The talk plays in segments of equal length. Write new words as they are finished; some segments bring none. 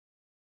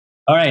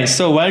All right,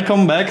 so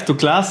welcome back to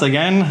class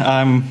again.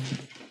 I'm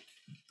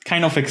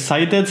kind of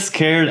excited,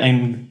 scared,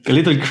 and a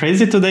little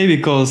crazy today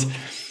because,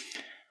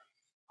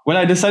 well,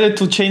 I decided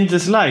to change the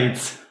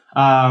slides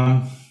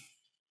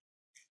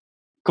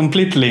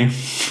completely.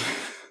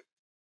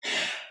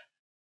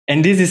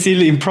 And this is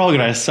still in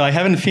progress, so I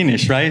haven't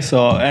finished, right?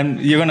 So,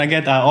 and you're gonna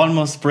get an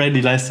almost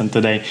ready lesson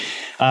today.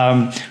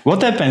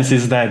 What happens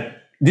is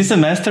that this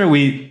semester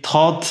we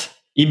taught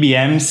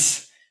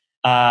EBMs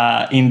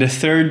in the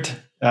third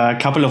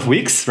couple of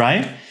weeks,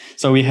 right?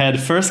 So we had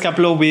first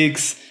couple of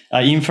weeks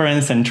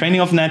inference and training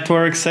of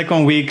networks.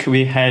 Second week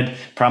we had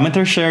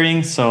parameter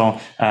sharing, so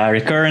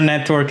recurrent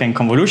network and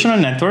convolutional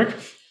network.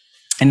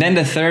 And then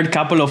the third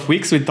couple of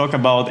weeks we talk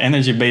about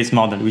energy-based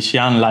model, which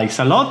Yann likes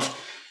a lot.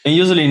 And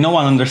usually no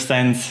one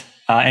understands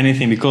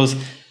anything because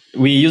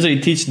we usually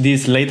teach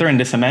this later in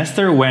the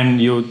semester when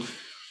you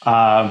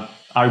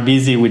are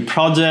busy with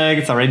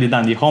projects, already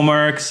done the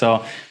homework.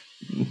 So,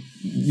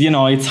 you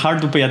know, it's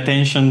hard to pay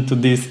attention to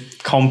these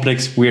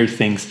complex, weird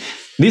things.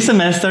 This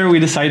semester, we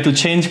decided to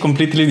change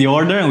completely the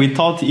order and we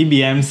taught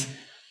EBMs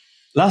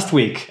last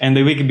week and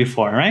the week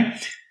before, right?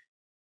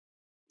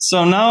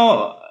 So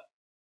now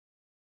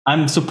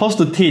I'm supposed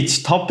to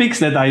teach topics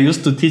that I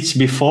used to teach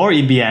before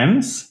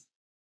EBMs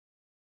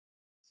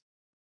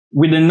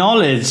with the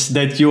knowledge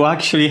that you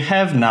actually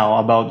have now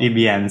about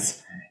EBMs.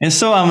 And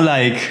so I'm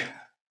like,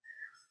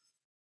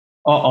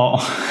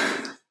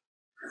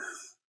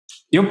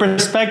 your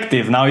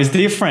perspective now is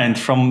different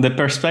from the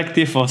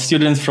perspective of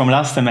students from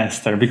last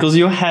semester because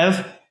you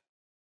have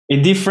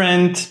a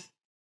different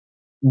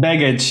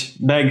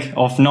bag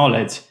of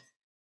knowledge.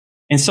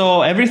 And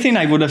so everything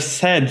I would have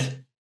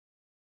said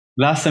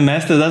last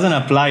semester doesn't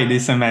apply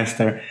this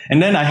semester.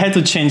 And then I had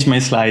to change my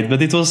slide,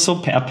 but it was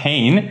so a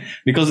pain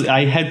because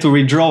I had to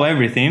redraw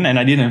everything and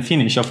I didn't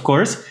finish, of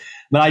course,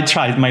 but I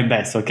tried my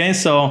best. Okay,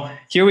 so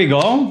here we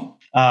go.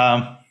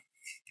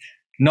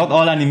 Not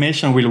all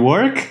animation will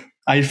work.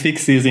 I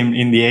fix this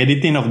in the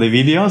editing of the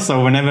video.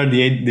 So whenever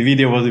the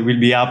video will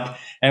be up,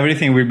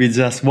 everything will be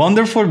just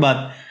wonderful,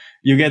 but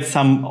you get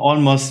some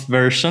almost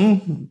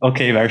version.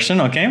 Okay.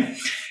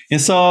 And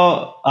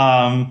so,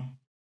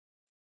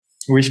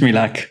 wish me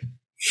luck.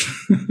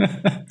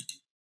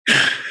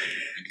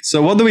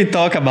 So what do we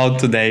talk about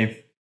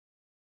today?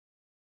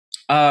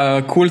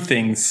 Cool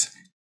things.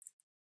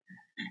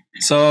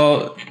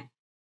 So,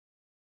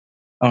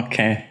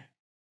 okay.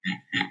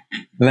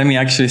 Let me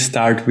actually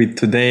start with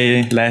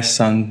today's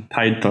lesson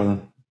title.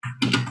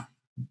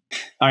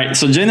 All right,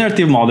 so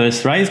generative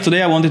models, right?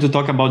 Today I wanted to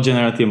talk about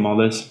generative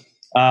models.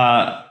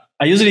 I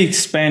usually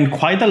spend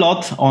quite a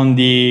lot on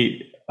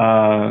the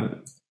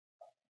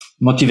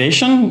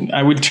motivation.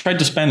 I will try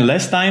to spend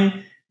less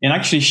time and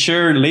actually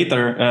share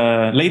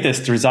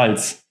latest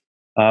results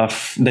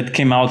that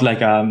came out like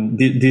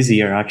this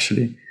year,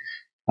 actually.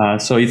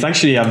 So it's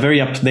actually a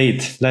very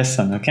up-to-date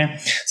lesson, okay?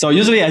 So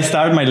usually I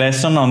start my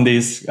lesson on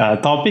this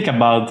topic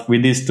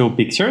with these two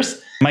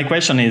pictures. My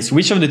question is,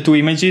 which of the two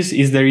images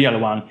is the real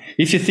one?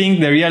 If you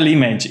think the real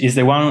image is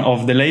the one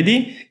of the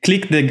lady,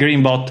 click the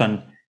green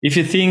button. If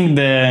you think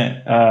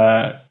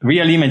the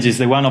real image is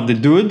the one of the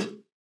dude,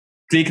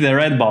 click the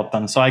red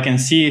button so I can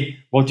see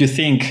what you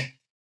think.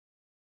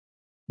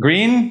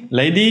 Green,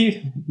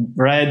 lady,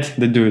 red,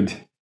 the dude.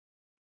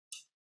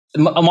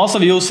 Most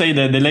of you say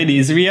that the lady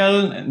is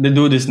real, the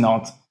dude is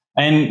not.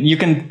 And you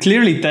can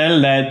clearly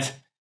tell that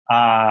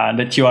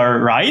that you are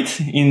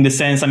right in the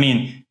sense, I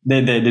mean,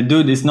 the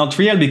dude is not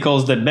real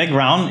because the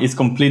background is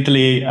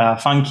completely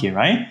funky,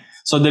 right?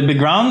 So the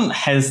background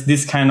has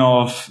this kind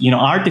of, you know,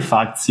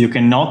 artifacts you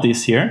can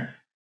notice here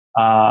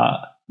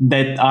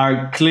that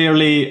are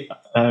clearly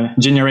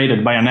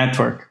generated by a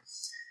network.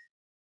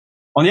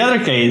 On the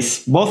other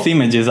case, both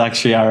images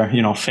actually are,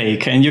 you know,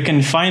 fake, and you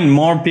can find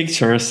more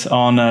pictures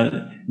on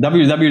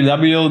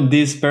www.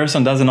 This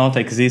person does not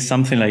exist,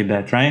 something like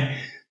that, right?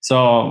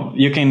 So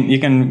you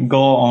can go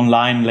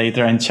online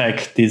later and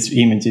check these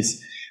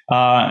images,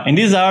 and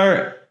these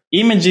are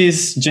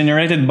images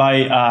generated by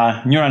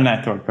a neural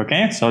network.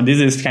 Okay, so this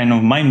is kind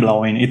of mind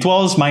blowing. It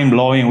was mind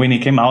blowing when it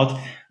came out.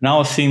 Now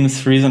it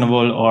seems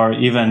reasonable or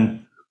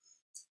even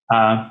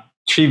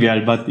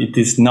trivial, but it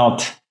is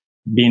not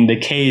been the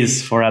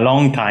case for a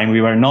long time.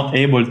 We were not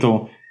able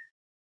to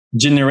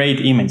generate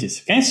images.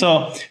 Okay,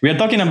 so we are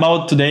talking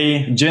about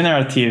today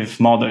generative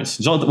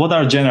models. So what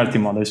are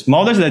generative models?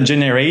 Models that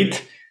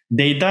generate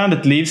data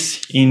that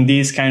lives in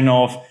this kind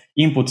of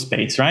input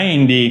space, right?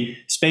 In the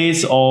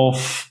space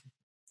of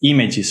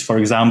images, for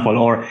example,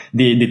 or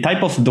the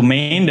type of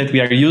domain that we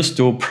are used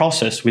to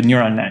process with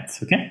neural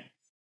nets. Okay.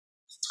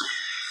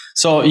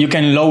 So you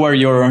can lower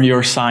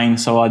your sign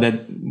so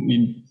that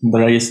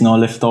there is no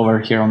leftover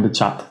here on the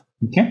chat.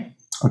 Okay.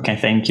 Okay.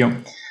 Thank you.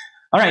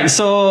 All right.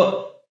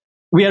 So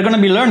we are going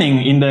to be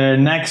learning in the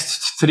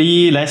next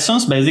 3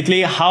 lessons,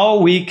 basically, how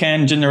we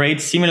can generate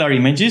similar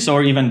images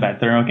or even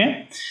better.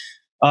 Okay.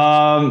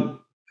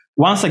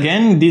 Once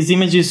again, these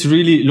images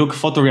really look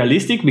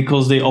photorealistic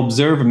because they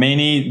observe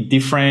many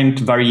different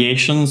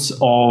variations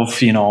of,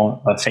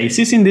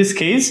 faces in this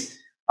case.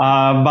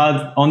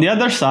 But on the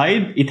other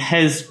side, it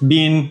has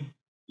been,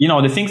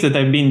 the things that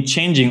have been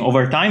changing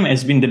over time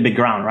has been the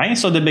background, right?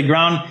 So the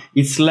background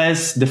is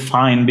less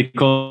defined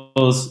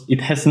because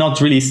it has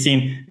not really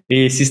seen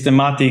a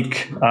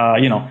systematic,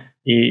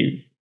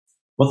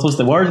 what was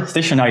the word?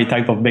 Stationary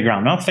type of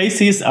background. Now,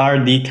 faces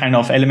are the kind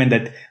of element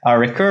that are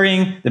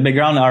recurring. The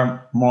background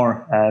are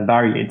more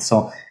varied.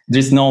 So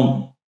there's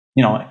no,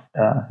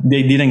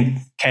 they didn't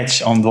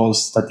catch on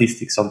those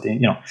statistics of the,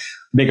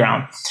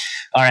 background.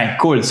 All right,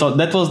 cool. So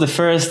that was the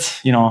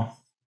first,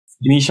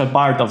 initial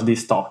part of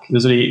this talk.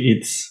 Usually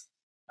it's,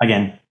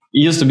 again,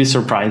 it used to be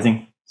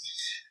surprising.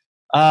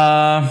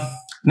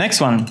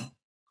 Next one.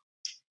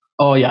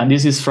 Oh yeah,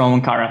 this is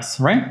from Karas,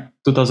 right?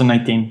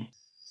 2019.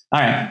 All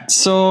right,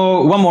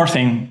 so one more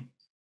thing.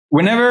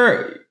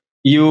 Whenever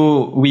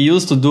we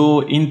used to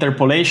do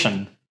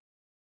interpolation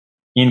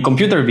in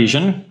computer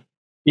vision,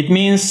 it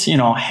means,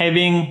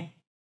 having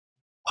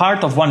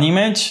part of one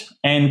image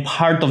and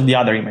part of the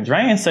other image,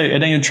 right? And so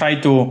and then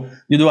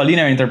you do a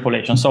linear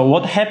interpolation. So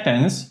what's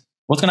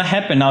going to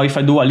happen now if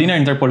I do a linear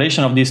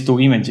interpolation of these two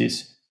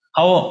images?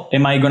 How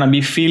am I going to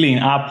be filling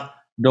up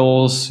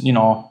those,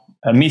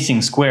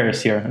 missing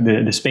squares here,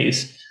 the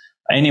space?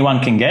 Anyone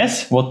can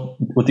guess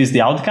what is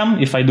the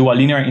outcome if I do a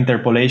linear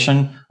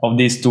interpolation of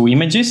these two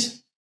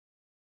images?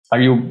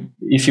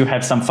 If you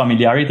have some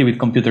familiarity with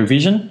computer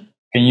vision,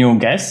 can you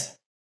guess?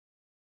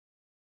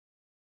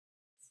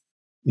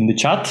 In the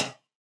chat,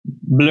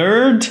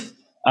 blurred.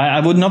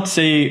 I would not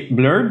say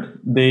blurred.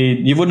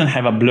 You wouldn't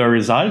have a blur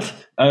result.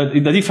 A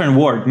different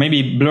word.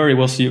 Maybe blurry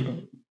was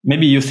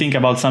maybe you think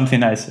about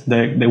something else.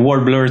 The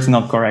word blur is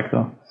not correct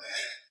though.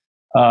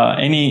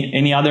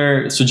 Any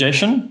other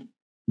suggestion?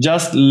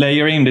 Just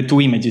layering the two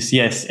images,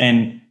 yes.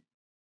 And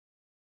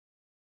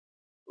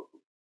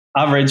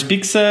average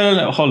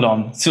pixel, hold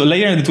on. So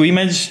layering the two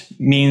images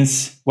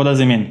means, what does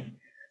it mean?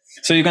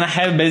 So you're going to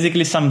have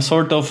basically some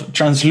sort of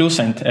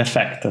translucent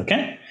effect,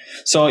 okay?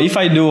 So if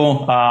I do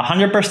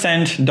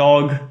 100%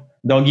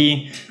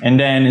 doggy, and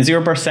then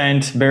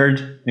 0%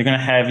 bird, you're going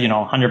to have,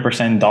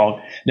 100% dog.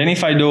 Then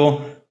if I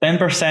do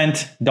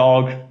 10%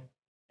 dog,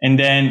 and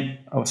then,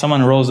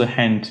 someone rose a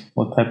hand.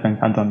 What happened?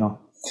 I don't know.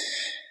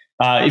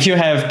 If you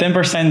have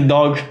 10%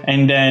 dog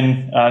and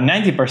then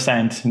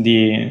 90%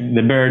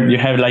 the bird, you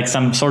have like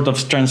some sort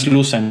of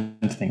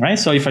translucent thing, right?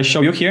 So if I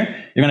show you here,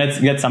 you're going to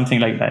get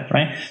something like that,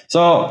 right?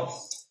 So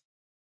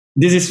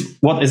this is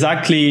what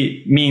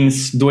exactly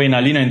means doing a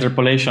linear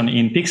interpolation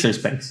in pixel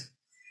space.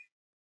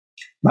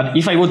 But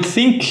if I would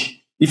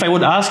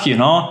ask you,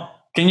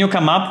 can you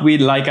come up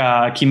with like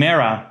a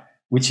chimera,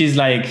 which is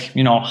like,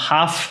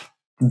 half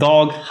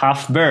dog,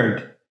 half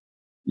bird?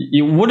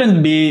 You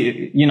wouldn't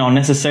be,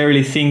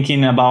 necessarily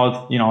thinking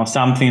about,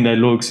 something that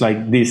looks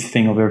like this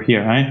thing over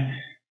here, right?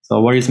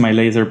 So where is my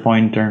laser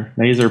pointer?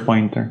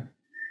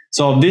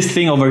 So this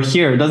thing over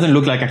here doesn't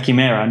look like a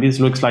chimera.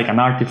 This looks like an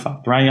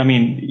artifact, right? I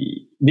mean,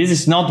 this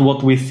is not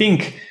what we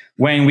think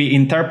when we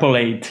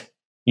interpolate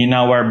in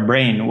our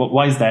brain.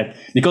 Why is that?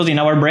 Because in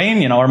our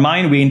brain, in our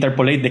mind, we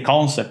interpolate the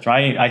concept,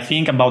 right? I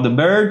think about the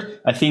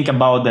bird, I think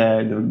about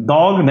the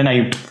dog, then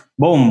I,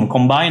 boom,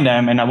 combine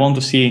them, and I want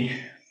to see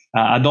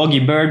a doggy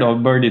bird or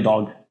birdie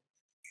dog.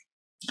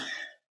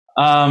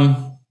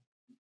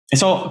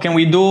 So can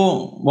we do,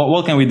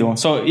 what can we do?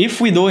 So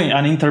if we do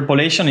an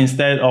interpolation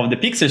instead of the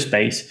pixel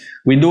space,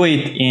 we do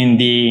it in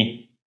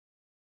the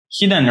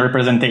hidden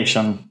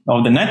representation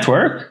of the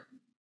network,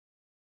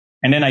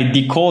 and then I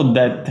decode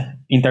that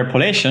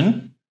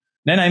interpolation,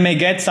 then I may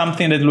get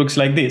something that looks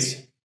like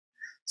this.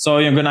 So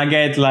you're gonna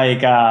get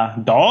like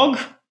a dog,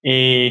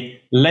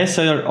 a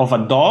lesser of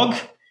a dog,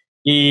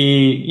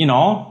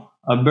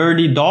 a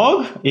birdie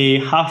dog, a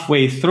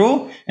halfway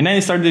through, and then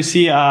you start to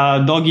see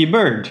a doggy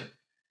bird,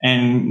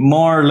 and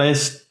more or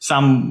less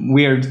some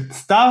weird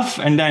stuff,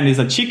 and then there's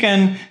a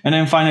chicken, and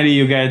then finally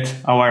you get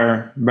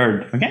our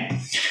bird, okay?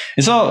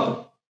 And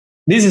so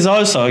this is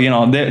also,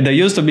 there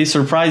used to be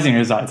surprising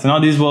results.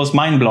 This was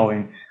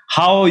mind-blowing.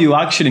 How you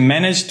actually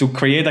manage to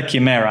create a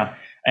chimera,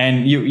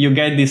 and you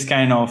get this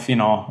kind of,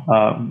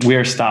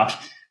 weird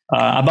stuff.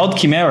 About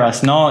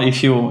chimeras, I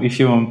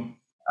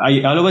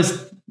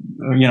always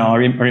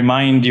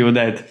remind you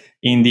that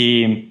in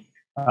the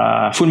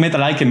Full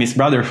Metal Alchemist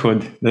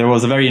Brotherhood, there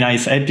was a very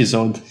nice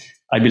episode,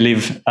 I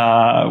believe,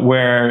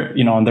 where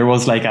there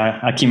was like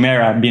a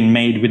chimera being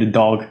made with a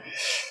dog.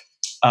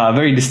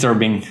 Very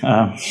disturbing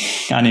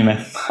anime,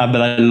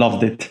 but I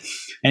loved it.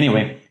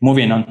 Anyway,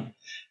 moving on.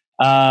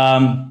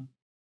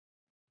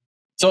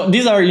 So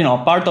these are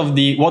part of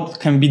what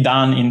can be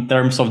done in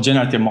terms of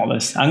generative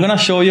models. I'm going to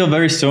show you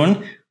very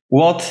soon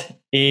what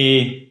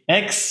a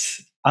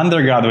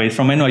ex-undergraduate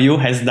from NYU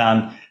has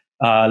done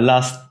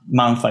last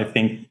month, I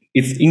think.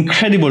 It's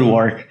incredible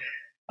work.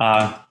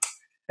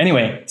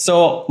 Anyway,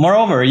 so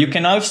moreover, you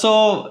can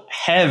also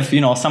have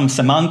some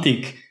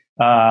semantic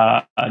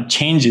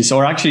changes,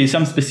 or actually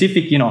some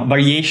specific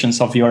variations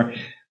of your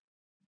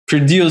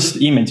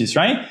produced images,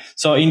 right?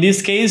 So in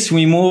this case,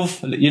 we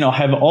move,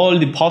 have all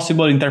the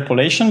possible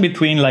interpolation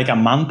between like a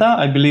manta,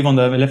 I believe, on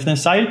the left-hand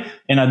side,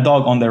 and a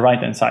dog on the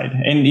right-hand side.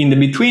 And in the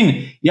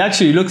between, it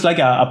actually looks like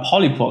a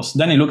polypus.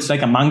 Then it looks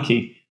like a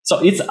monkey. So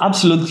it's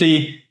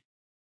absolutely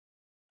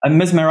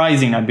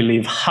mesmerizing, I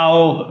believe,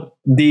 how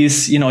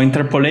this,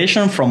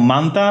 interpolation from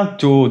manta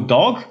to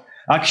dog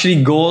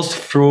actually goes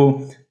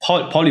through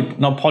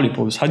not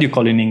polypus. How do you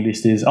call it in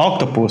English? This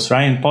octopus,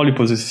 right? And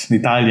polypus is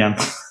Italian.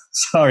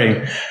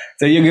 Sorry.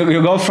 So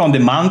you go from the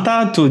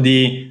manta to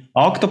the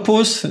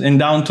octopus and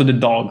down to the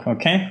dog.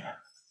 Okay.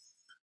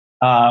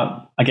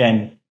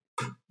 Again,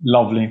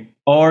 lovely.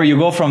 Or you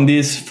go from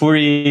this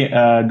furry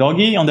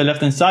doggy on the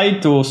left-hand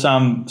side to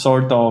some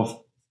sort of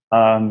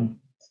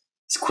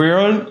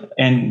squirrel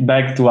and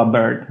back to a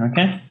bird.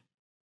 Okay.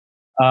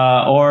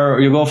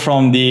 Or you go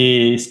from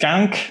the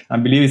skunk, I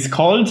believe it's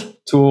called,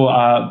 to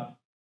a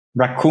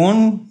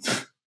raccoon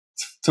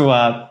to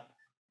a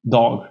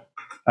dog.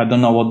 I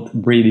don't know what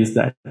breed is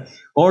that.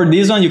 Or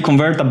this one, you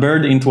convert a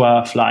bird into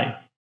a fly.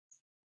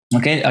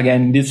 Okay,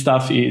 again, this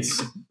stuff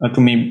is, to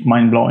me,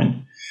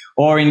 mind-blowing.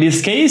 Or in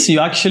this case, you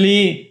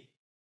actually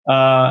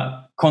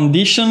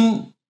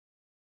condition.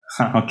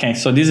 Okay,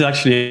 so this is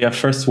actually a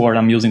first word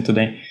I'm using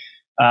today.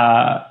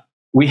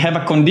 We have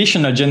a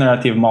conditional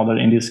generative model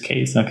in this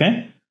case,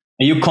 okay?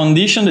 And you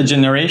condition the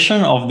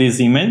generation of this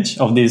image,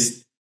 of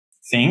this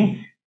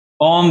thing,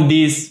 on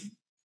this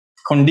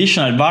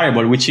conditional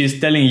variable, which is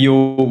telling you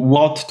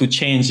what to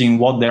change in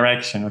what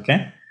direction,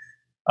 okay?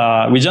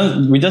 We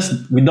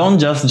don't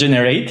just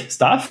generate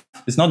stuff.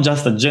 It's not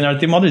just a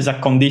generative model, it's a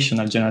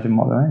conditional generative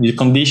model. Right? You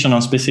condition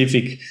on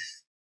specific,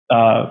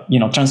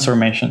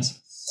 transformations.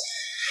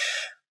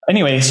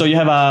 Anyway, so you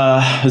have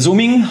a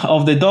zooming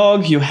of the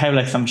dog, you have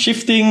like some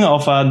shifting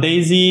of a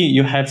daisy,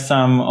 you have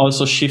some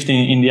also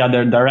shifting in the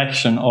other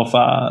direction of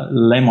a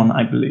lemon,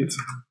 I believe.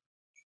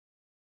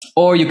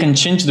 Or you can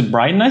change the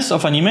brightness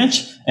of an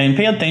image, and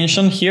pay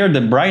attention here,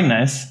 the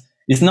brightness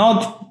is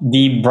not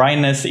the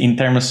brightness in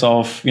terms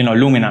of,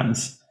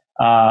 luminance,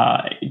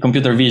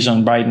 computer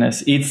vision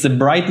brightness. It's the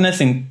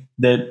brightness in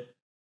the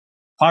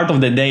part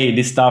of the day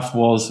this stuff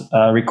was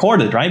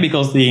recorded, right?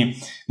 Because the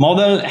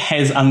model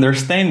has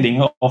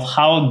understanding of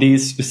how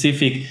these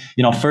specific,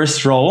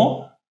 first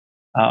row,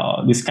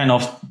 this kind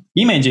of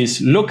images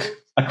look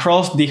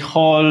across the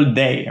whole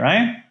day,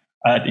 right?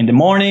 In the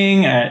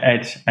morning,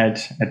 at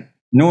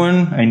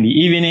noon, in the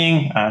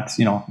evening, at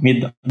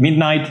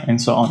midnight, and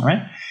so on,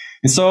 right?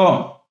 And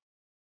so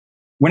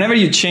whenever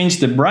you change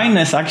the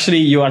brightness, actually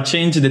you are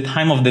changing the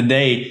time of the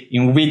day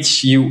in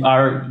which you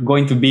are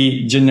going to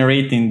be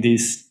generating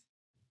this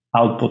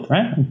output,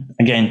 right?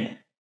 Again,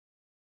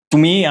 to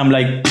me, I'm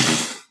like,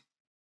 pff,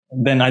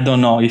 then I don't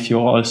know if you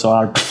also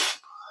are, pff,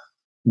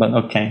 but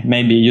okay,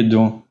 maybe you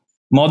do.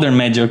 Modern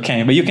magic,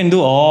 okay, but you can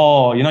do,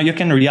 you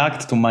can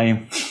react to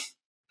my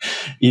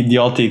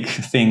idiotic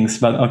things,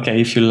 but okay,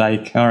 if you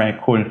like. All right,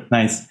 cool,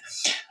 nice.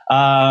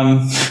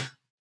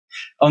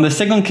 On the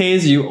second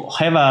case, you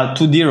have a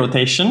 2D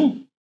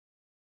rotation.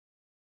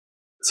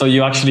 So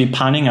you're actually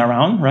panning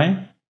around,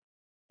 right?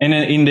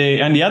 And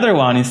the other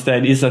one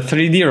instead is a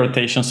 3D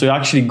rotation. So you're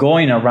actually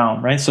going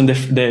around, right? So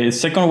the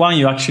second one,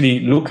 you actually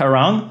look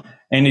around,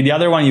 and in the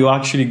other one, you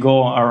actually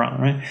go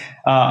around, right?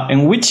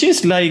 And which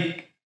is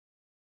like,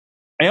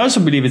 I also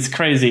believe it's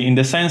crazy in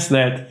the sense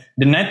that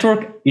the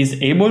network is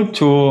able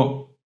to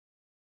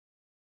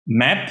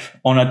map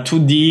on a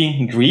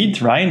 2D grid,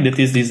 right? That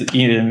is these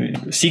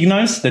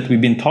signals that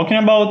we've been talking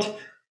about,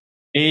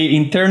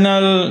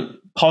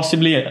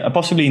 possibly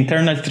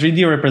internal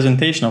 3D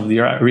representation of the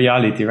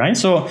reality, right?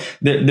 So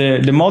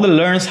the model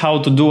learns how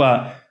to do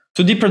a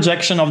 2D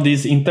projection of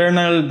this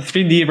internal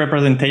 3D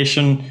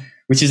representation,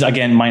 which is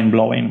again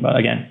mind-blowing. But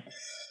again,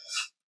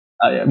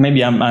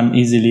 maybe I'm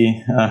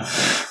easily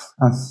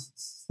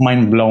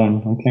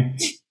mind-blown. Okay.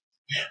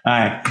 All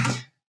right.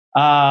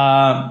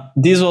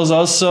 This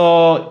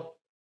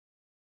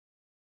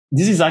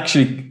is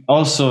actually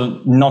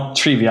also not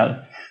trivial.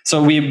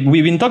 So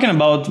we've been talking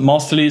about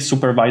mostly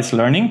supervised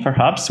learning,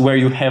 perhaps, where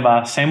you have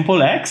a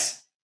sample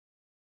X,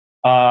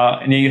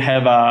 and then you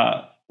have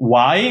a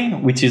Y,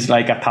 which is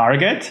like a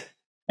target,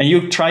 and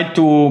you try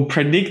to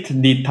predict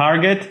the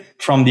target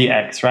from the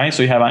X, right?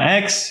 So you have an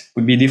X,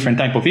 would be different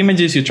type of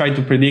images. You try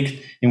to predict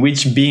in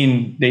which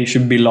bin they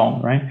should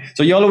belong, right?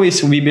 So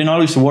we've been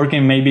always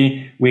working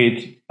maybe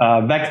with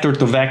vector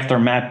to vector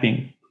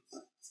mapping.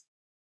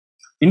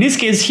 In this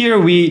case here,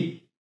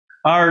 we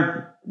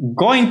are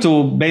going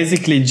to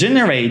basically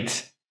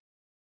generate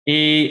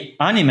a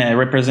anime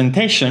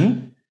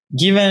representation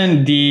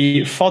given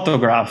the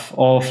photograph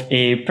of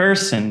a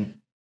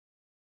person.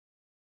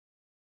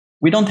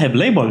 We don't have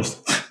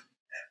labels.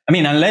 I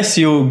mean, unless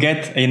you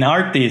get an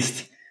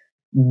artist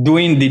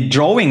doing the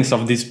drawings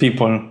of these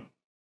people,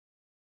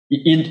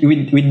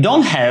 we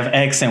don't have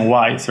X and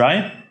Y's,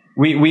 right?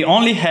 We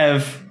only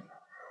have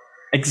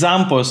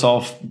examples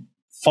of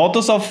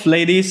photos of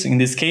ladies, in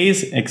this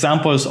case,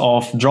 examples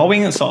of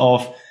drawings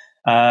of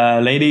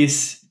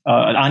ladies,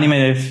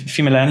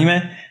 female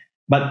anime,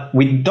 but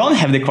we don't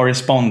have the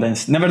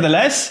correspondence.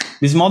 Nevertheless,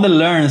 this model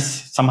learns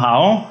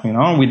somehow,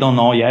 we don't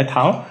know yet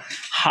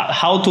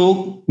how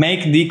to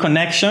make the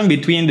connection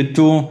between the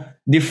two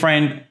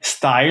different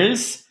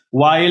styles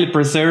while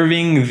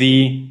preserving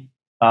the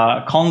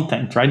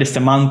content, right? The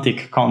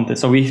semantic content.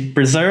 So we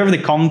preserve the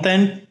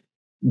content,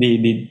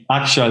 the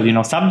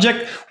actual,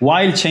 subject,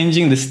 while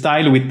changing the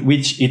style with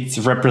which it's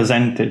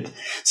represented.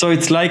 So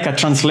it's like a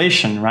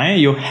translation, right?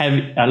 You have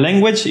a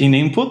language in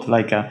input,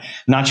 like a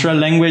natural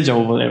language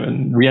or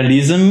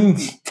realism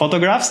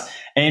photographs,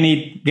 and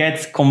it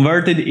gets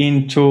converted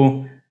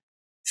into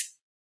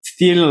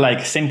still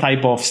like same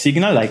type of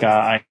signal, like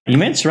a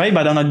image, right?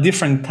 But on a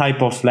different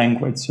type of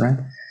language, right?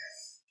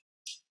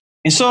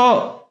 And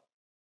so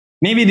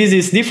maybe this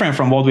is different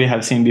from what we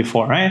have seen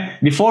before, right?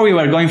 Before we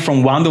were going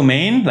from one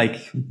domain, like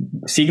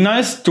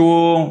signals, to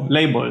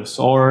labels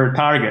or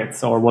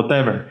targets or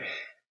whatever.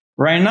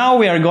 Right now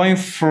we are going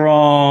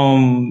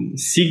from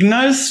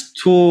signals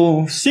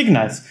to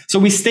signals. So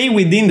we stay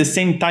within the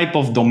same type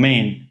of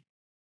domain,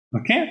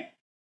 okay?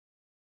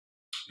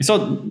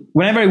 So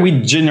whenever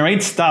we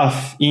generate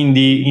stuff in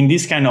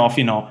this kind of,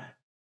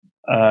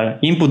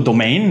 input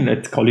domain,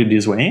 let's call it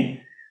this way,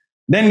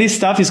 then this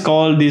stuff is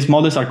called, these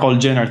models are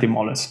called generative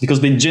models because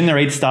they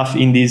generate stuff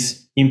in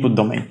this input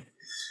domain,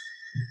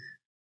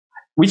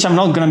 which I'm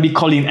not going to be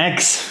calling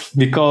X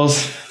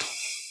because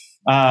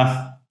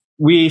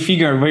we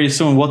figure very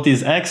soon what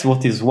is X,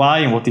 what is Y,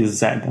 and what is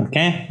Z,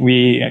 okay?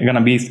 We are going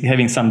to be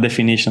having some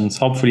definitions.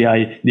 Hopefully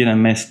I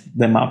didn't mess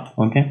them up,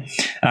 okay?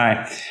 All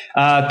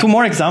right. Two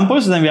more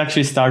examples, then we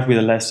actually start with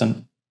a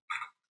lesson.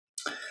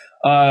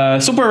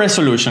 Super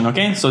resolution,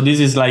 okay? So this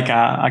is like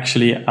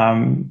actually,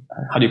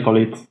 how do you call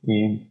it?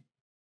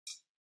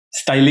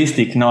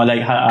 Stylistic,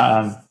 like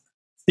a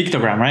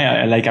pictogram,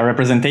 right? Like a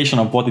representation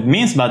of what it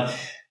means. But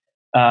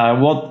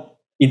what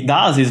it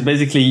does is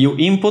basically you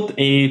input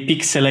a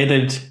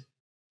pixelated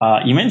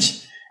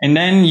image, and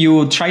then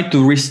you try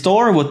to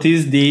restore what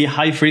is the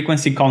high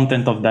frequency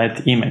content of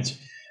that image.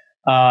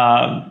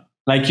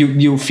 Like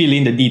you fill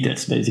in the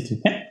details,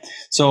 basically. Okay?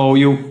 So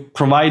you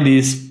provide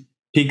this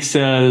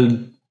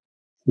pixel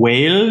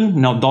whale,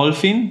 no,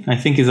 dolphin, I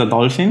think it's a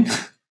dolphin.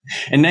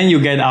 And then you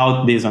get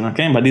out this one,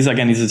 okay? But this,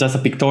 again, is just a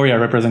pictorial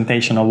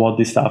representation of what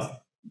this stuff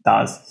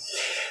does.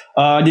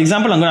 The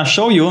example I'm going to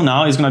show you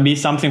now is going to be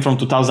something from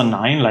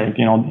 2009, like,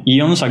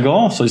 eons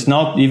ago. So it's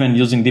not even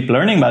using deep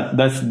learning, but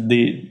that's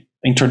the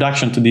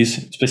introduction to this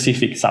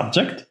specific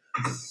subject.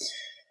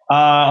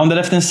 On the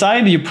left-hand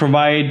side, you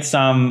provide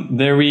some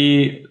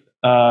very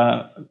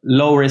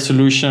low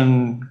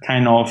resolution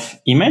kind of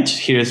image.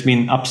 Here has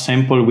been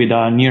upsampled with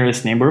a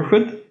nearest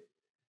neighborhood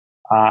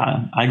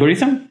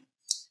algorithm.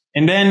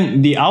 And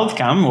then the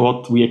outcome,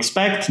 what we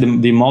expect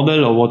the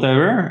model or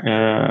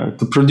whatever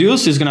to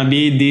produce is going to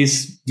be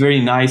this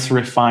very nice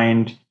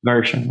refined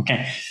version.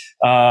 Okay,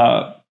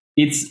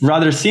 it's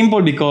rather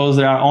simple because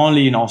there are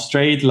only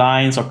straight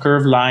lines or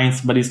curved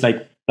lines, but it's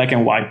like black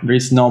and white. There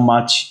is not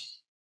much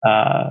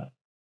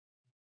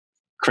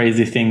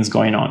crazy things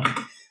going on.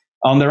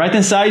 On the right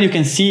hand side, you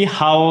can see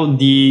how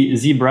the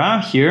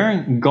zebra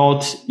here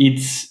got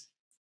its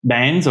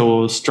bands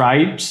or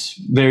stripes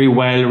very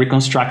well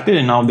reconstructed,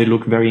 and now they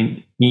look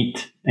very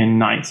neat and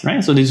nice,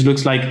 right? So this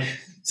looks like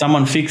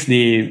someone fixed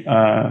the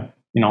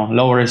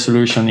low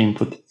resolution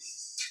input.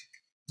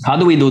 How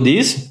do we do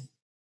this?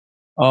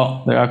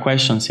 Oh, there are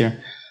questions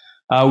here.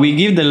 We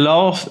give the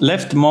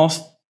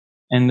leftmost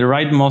and the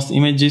rightmost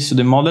images to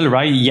the model,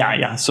 right?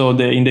 Yeah. So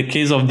in the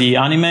case of the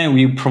anime,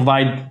 we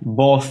provide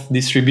both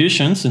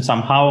distributions, and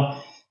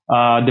somehow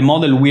the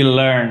model will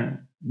learn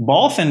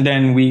both, and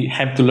then we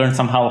have to learn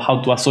somehow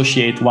how to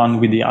associate one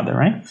with the other,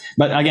 right?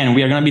 But again,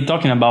 we are going to be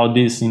talking about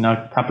this in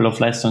a couple of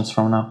lessons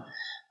from now.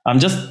 I'm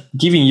just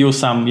giving you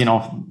some,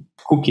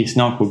 cookies,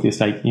 not cookies,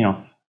 like,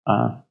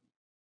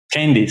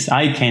 candies,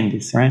 eye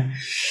candies, right?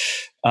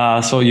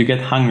 So you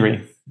get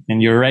hungry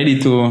and you're ready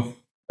to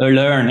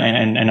learn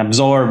and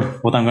absorb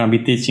what I'm going to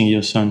be teaching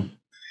you soon.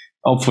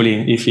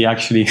 Hopefully, if it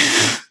actually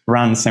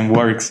runs and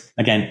works.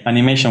 Again,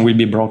 animation will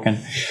be broken.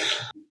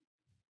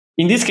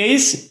 In this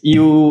case,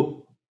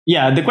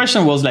 the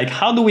question was like,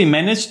 how do we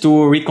manage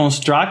to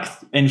reconstruct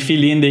and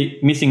fill in the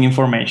missing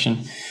information?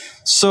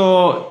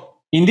 So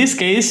in this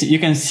case, you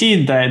can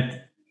see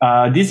that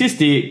this is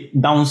the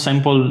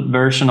downsample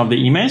version of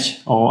the image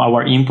or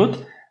our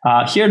input.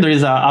 Here there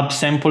is an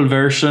upsample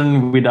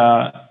version with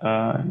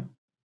a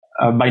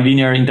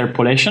bilinear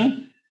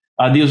interpolation.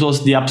 This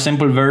was the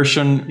upsample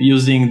version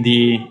using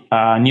the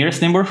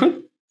nearest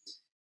neighborhood.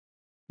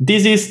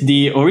 This is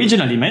the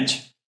original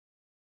image.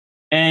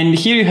 And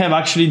here you have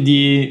actually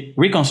the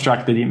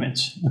reconstructed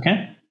image,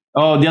 okay?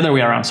 Oh, the other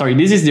way around, sorry.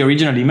 This is the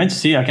original image.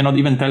 See, I cannot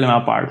even tell them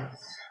apart.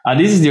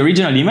 This is the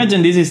original image,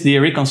 and this is the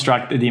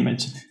reconstructed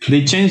image.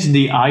 They changed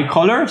the eye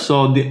color.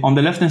 So on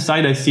the left-hand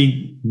side, I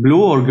see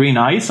blue or green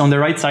eyes. On the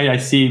right side, I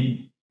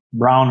see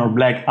brown or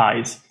black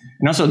eyes.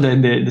 And also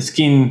the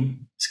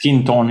skin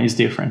tone is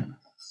different.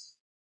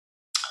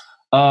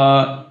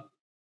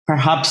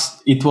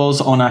 perhaps it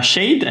was on a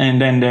shade,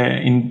 and then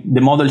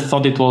the model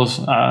thought it was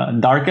a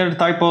darker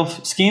type of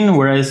skin,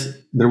 whereas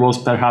there was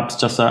perhaps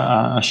just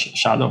a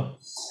shadow.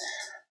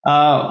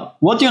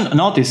 What you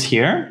notice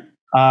here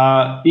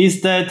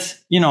is that,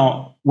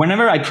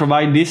 whenever I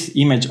provide this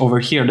image over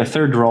here, the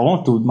third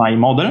row, to my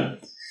model,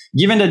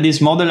 given that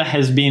this model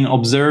has been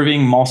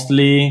observing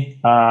mostly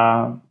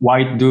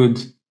white dude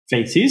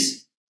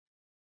faces,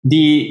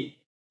 the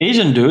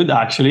Asian dude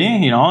actually,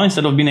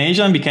 instead of being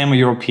Asian, became a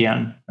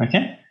European.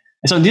 Okay,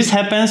 and so this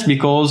happens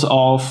because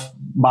of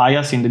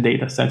bias in the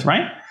data set,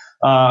 right?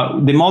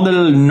 The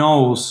model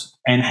knows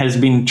and has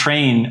been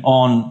trained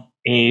on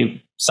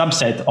a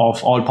subset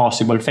of all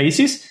possible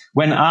faces.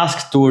 When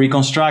asked to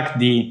reconstruct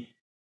the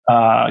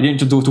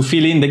to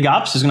fill in the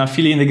gaps, it's going to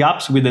fill in the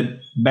gaps with the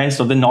best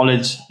of the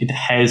knowledge it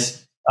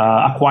has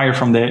acquired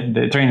from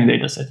the training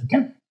data set.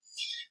 Okay.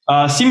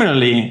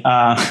 Similarly,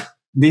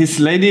 this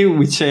lady,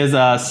 which has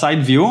a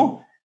side view,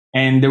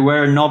 and there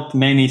were not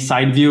many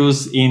side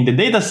views in the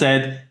data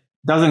set,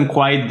 doesn't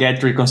quite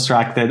get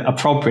reconstructed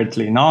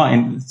appropriately, no?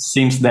 And it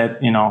seems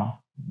that,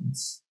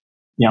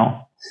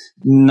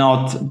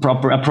 not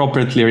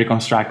appropriately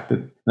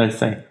reconstructed, let's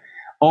say.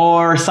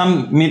 Or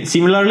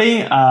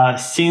similarly,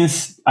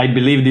 since I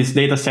believe this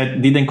data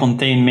set didn't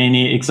contain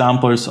many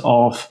examples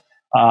of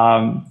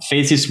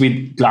faces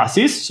with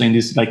glasses, so in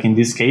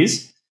this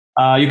case,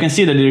 you can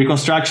see that the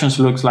reconstructions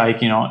looks like,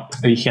 he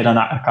had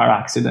a car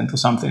accident or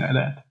something like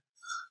that.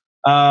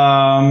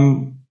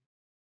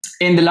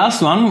 And the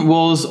last one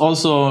was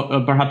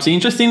also perhaps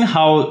interesting,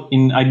 how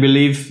I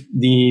believe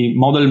the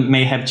model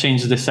may have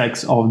changed the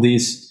sex of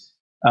this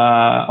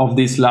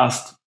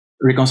last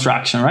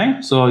reconstruction,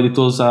 right? So it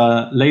was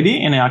a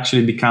lady, and it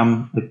actually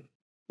it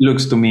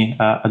looks to me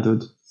a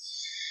dude.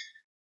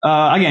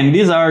 Again,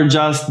 these are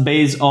just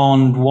based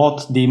on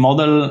what the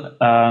model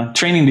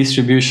training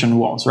distribution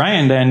was, right?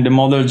 And then the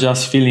model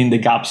just fill in the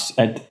gaps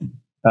at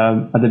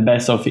the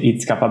best of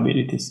its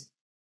capabilities.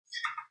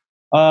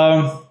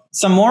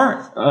 Some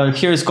more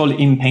here is called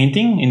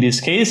inpainting. In this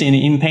case, in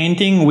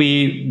inpainting,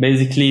 we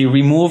basically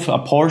remove a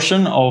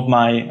portion of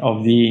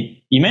the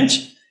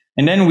image,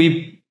 and then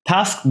we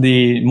task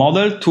the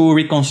model to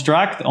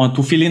reconstruct or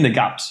to fill in the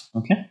gaps.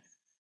 Okay.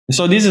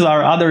 So this is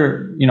our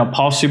other,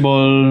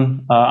 possible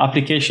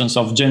applications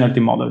of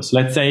generative models.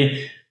 Let's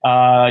say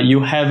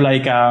you have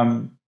like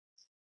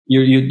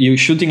you're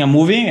shooting a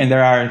movie, and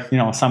there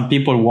are some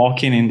people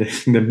walking in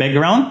the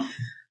background.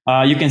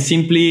 You can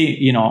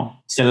simply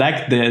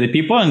select the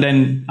people and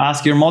then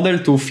ask your model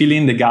to fill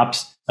in the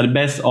gaps at the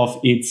best of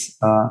its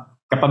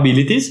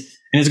capabilities,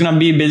 and it's going to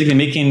be basically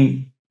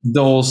making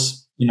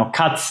those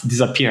cuts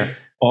disappear.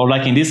 Or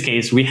like in this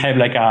case, we have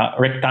like a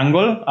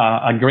rectangle,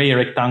 a gray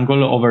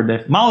rectangle over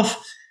the mouth.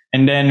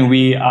 And then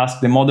we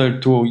ask the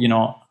model to,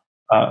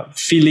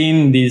 fill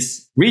in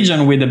this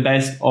region with the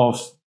best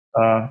of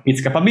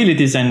its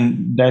capabilities.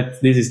 And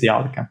this is the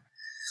outcome.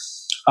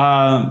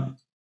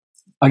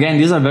 Again,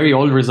 these are very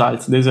old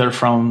results. These are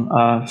from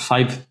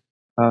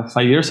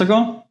 4 years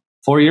ago.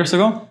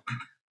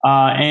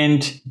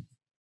 And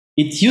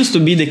it used to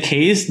be the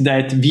case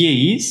that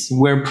VAEs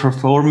were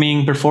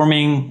performing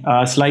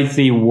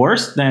slightly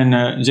worse than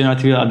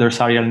generative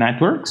adversarial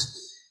networks.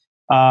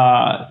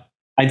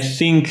 I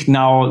think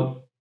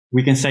now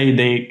we can say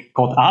they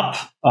caught up,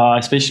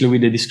 especially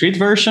with the discrete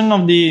version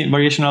of the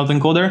variational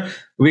autoencoder.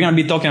 We're going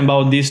to be talking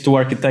about these two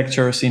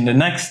architectures in the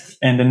next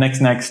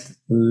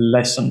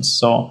lessons.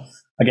 So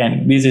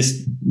again, this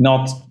is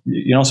not,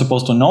 you're not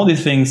supposed to know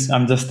these things.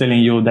 I'm just telling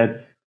you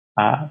that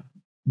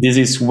this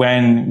is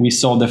when we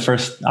saw the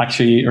first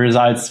actually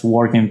results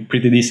working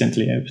pretty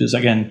decently, which is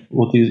again,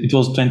 it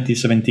was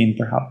 2017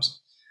 perhaps.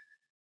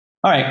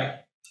 All right,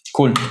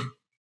 cool.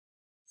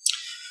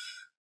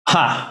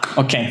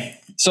 Okay.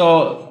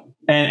 So,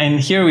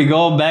 and here we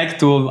go back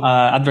to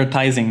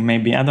advertising,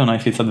 maybe. I don't know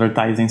if it's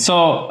advertising.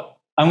 So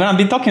I'm going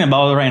to be talking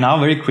about right now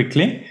very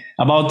quickly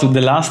about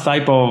the last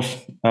type of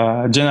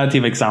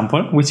generative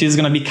example, which is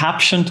going to be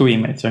caption to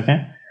image,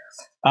 okay?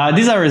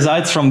 These are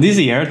results from this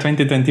year,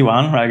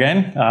 2021, right?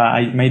 Again,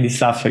 I made this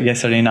stuff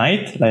yesterday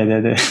night, like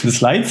the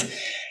slides.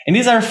 And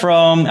these are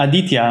from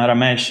Aditya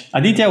Ramesh.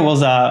 Aditya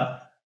was a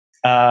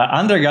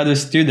undergraduate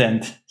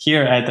student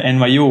here at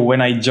NYU when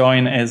I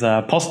joined as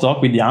a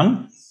postdoc with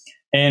Yann.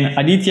 And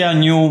Aditya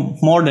knew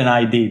more than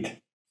I did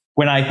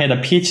when I had a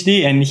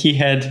PhD, and he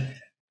had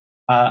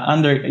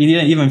he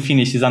didn't even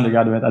finish his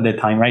undergraduate at that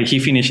time, right? He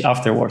finished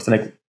afterwards,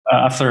 like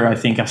after I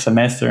think a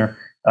semester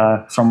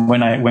from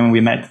when we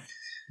met.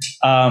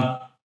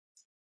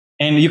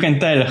 And you can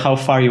tell how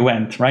far he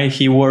went, right?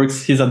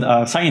 He's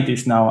a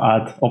scientist now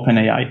at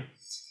OpenAI.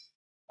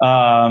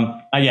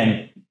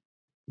 Again,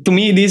 to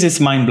me, this is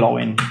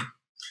mind-blowing.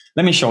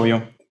 Let me show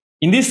you.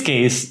 In this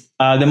case,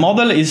 the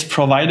model is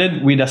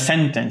provided with a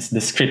sentence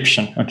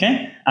description,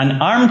 okay?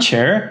 An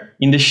armchair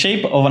in the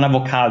shape of an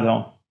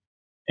avocado.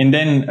 And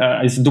then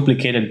it's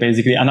duplicated,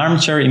 basically, an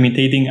armchair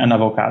imitating an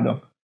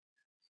avocado.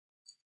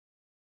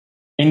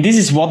 And this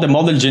is what the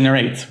model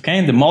generates,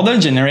 okay? The model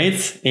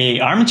generates an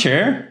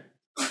armchair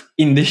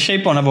in the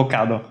shape of an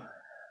avocado.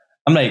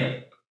 I'm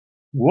like,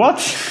 What?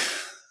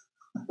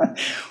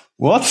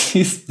 What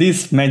is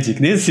this magic?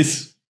 This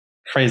is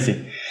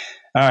crazy.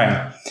 All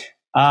right.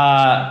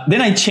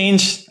 Then I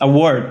changed a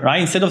word,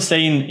 right? Instead of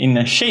saying in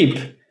a shape,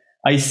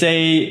 I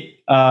say,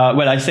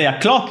 I say a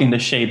clock in the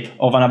shape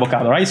of an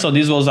avocado, right? So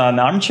this was an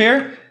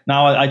armchair.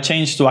 Now I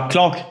changed to a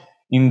clock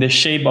in the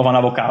shape of an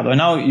avocado. And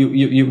now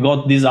you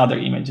got these other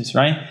images,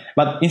 right?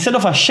 But instead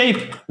of a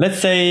shape, let's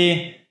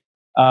say,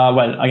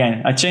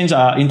 again, I changed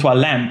into a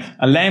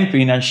lamp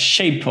in a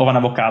shape of an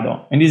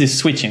avocado. And this is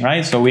switching,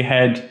 right? So we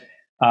had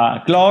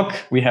a clock,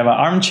 we have an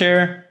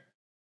armchair,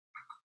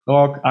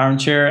 clock,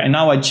 armchair, and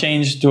now I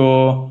changed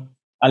to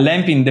a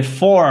lamp in the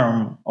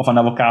form of an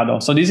avocado.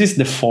 So this is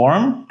the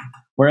form,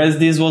 whereas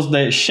this was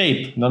the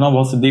shape. Don't know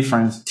what's the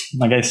difference.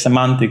 I guess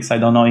semantics. I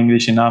don't know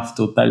English enough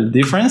to tell the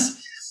difference.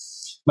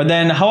 But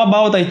then how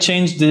about I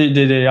change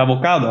the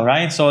avocado,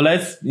 right? So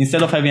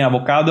instead of having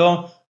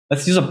avocado,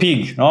 let's use a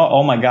pig.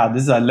 Oh my God,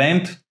 this is a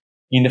lamp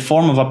in the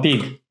form of a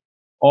pig.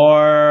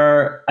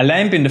 Or a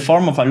lamp in the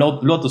form of a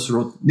lotus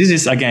root. This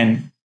is,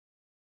 again,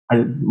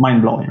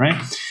 mind-blowing, right?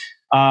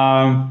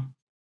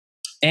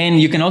 And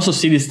you can also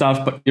see this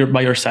stuff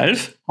by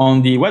yourself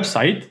on the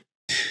website.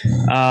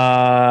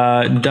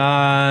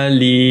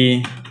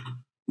 Dall-e.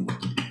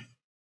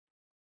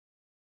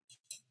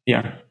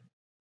 Here.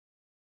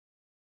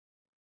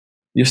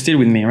 You're still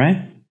with me,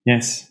 right?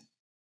 Yes.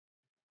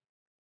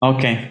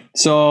 Okay.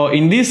 So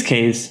in this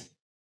case,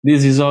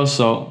 this is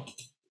also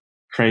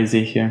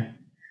crazy here.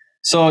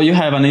 So you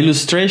have an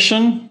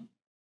illustration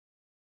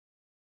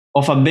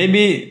of a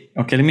baby.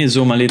 Okay, let me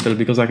zoom a little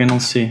because I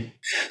cannot see.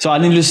 So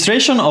an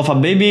illustration of a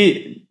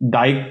baby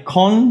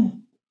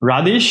daikon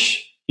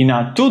radish in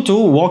a tutu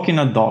walking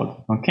a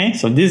dog. Okay,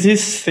 so this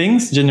is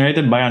things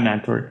generated by a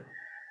network.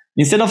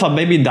 Instead of a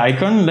baby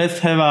daikon, let's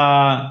have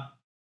a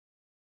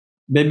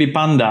baby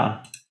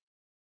panda.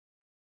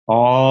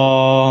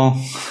 Oh,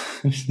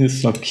 this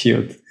is so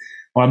cute.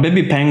 Or a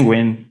baby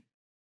penguin.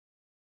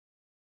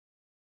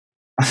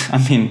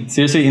 I mean,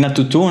 seriously, in a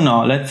tutu?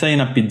 No, let's say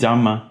in a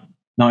pajama.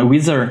 No, a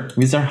wizard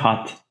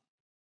hat.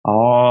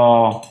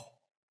 Oh,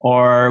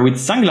 or with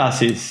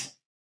sunglasses.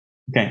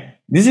 Okay,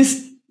 this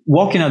is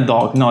walking a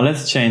dog. No,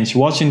 let's change.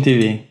 Watching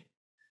TV.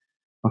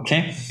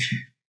 Okay.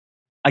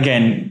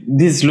 Again,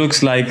 this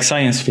looks like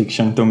science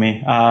fiction to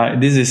me.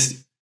 This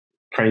is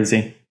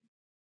crazy.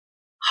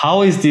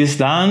 How is this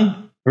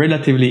done?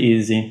 Relatively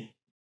easy.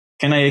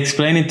 Can I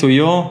explain it to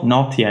you?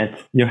 Not yet.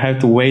 You have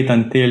to wait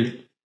until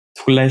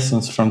 2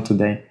 lessons from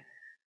today.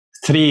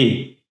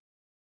 3.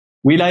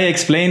 Will I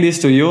explain this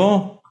to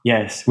you?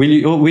 Yes. Will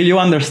you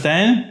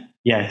understand?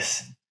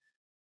 Yes.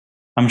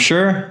 I'm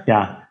sure?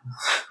 Yeah.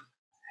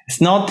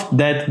 It's not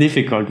that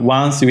difficult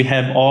once we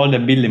have all the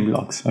building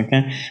blocks,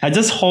 okay? I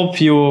just hope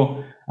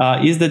you,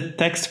 is the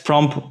text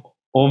prompt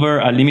over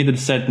a limited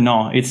set?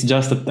 No, it's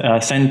just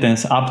a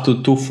sentence up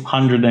to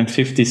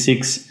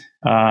 256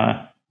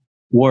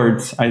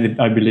 words,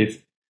 I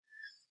believe.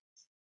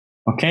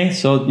 Okay,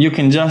 so you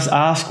can just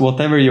ask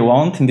whatever you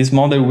want, and this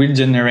model will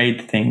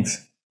generate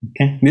things.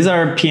 Okay, these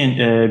are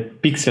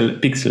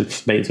pixel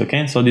space.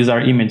 Okay, so these are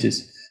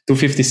images,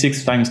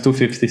 256 times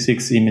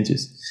 256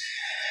 images.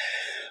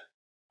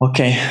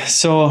 Okay,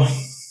 so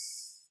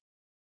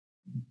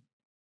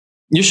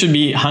you should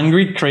be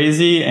hungry,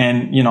 crazy,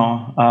 and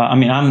I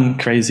mean, I'm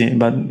crazy,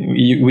 but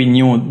we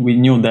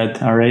knew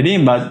that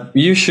already. But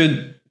you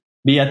should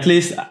be at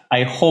least,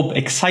 I hope,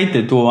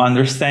 excited to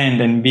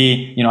understand and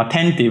be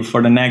attentive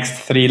for the next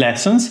 3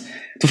 lessons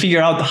to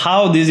figure out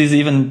how this is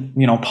even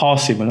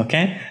possible.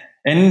 Okay,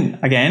 and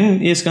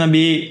again, it's gonna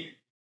be,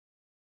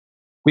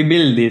 we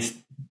build this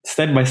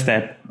step by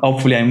step.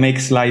 Hopefully, I make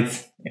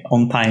slides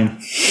on time.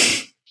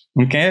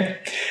 Okay,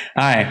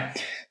 all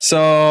right.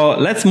 So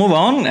let's move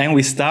on, and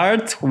we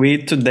start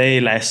with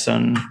today's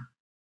lesson.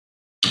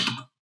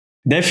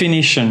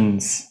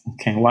 Definitions.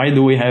 Okay, why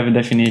do we have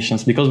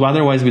definitions? Because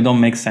otherwise we don't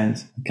make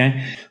sense.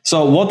 Okay,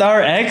 so what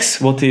are X?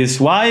 What is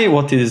Y?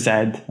 What is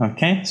Z?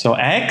 Okay, so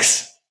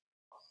X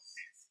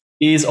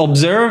is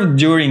observed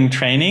during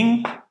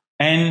training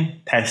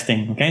and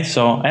testing. Okay,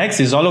 so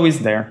X is always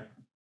there.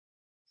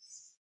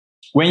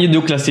 When you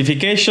do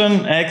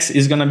classification, X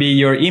is going to be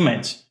your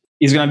image.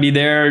 It's going to be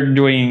there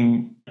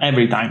during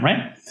every time,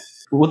 right?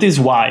 What is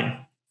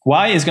Y?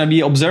 Y is going to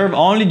be observed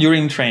only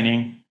during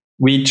training.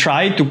 We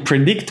try to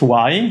predict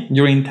Y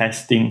during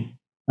testing.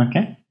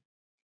 Okay,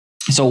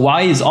 so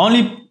Y is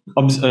only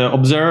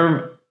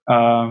observed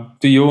to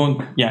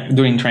you,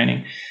 during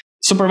training.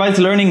 Supervised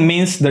learning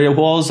means there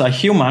was a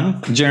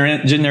human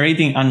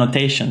generating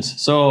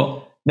annotations.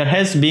 So there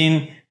has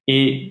been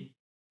a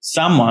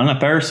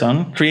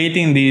person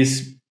creating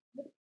these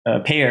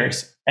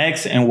pairs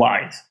X and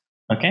Y.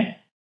 Okay,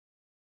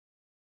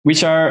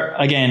 which are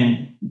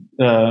again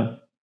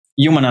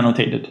human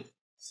annotated.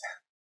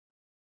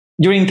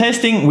 During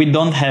testing, we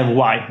don't have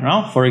Y.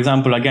 No? For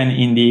example, again,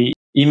 in the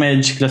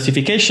image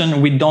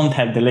classification, we don't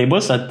have the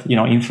labels at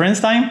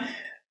inference time.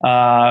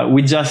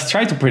 We just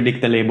try to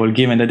predict the label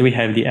given that we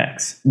have the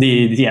X,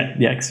 the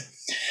X.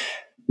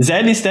 Z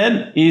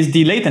instead is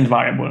the latent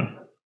variable.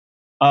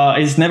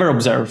 It's never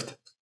observed.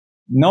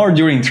 nor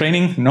during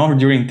training, nor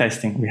during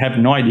testing. We have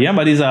no idea,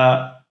 but it's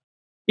a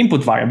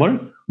input variable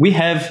we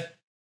have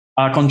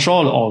a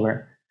control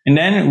over. And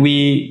then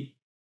we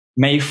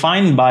may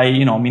find by,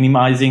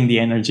 minimizing the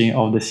energy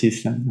of the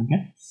system,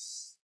 okay?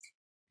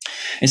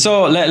 And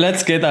so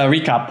let's get a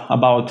recap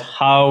about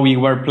how we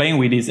were playing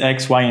with this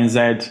X, Y, and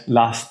Z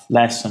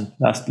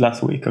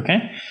last week,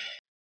 okay?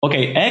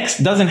 Okay, X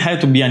doesn't have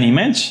to be an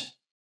image,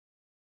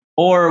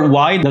 or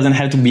Y doesn't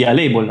have to be a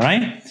label,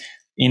 right?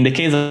 In the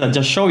case that I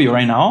just showed you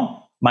right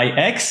now, my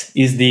X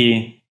is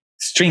the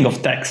string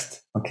of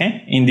text,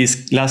 okay? In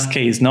this last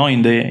case, no,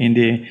 in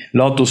the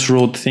Lotus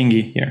root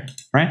thingy here,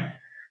 right?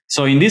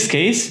 So in this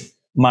case,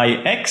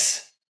 my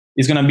X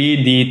is going to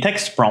be the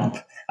text prompt,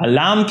 a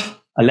lamp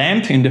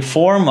in the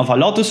form of a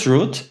Lotus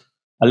root,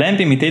 a lamp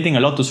imitating a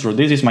Lotus root.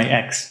 This is my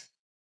X,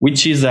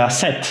 which is a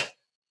set,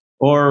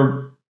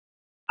 or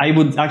I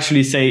would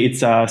actually say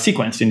it's a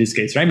sequence in this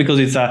case, right? Because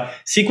it's a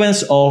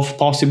sequence of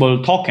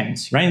possible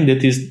tokens, right?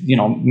 That is,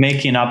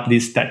 making up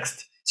this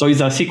text. So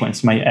it's a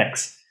sequence, my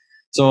X.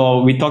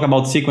 So we talked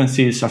about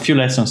sequences a few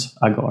lessons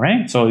ago,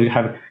 right? So you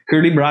have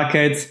curly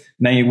brackets,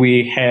 then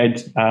we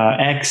had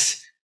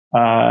X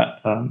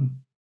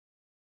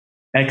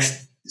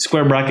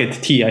square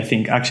bracket T, I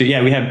think. Actually,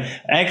 yeah, we have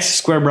X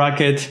square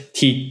bracket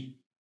T.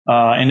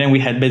 And then we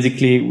had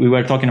basically, we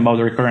were talking about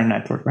the recurrent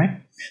network,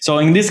 right? So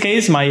in this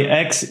case, my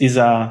X is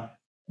a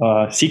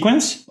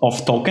sequence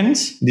of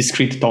tokens,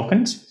 discrete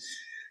tokens.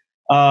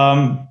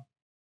 And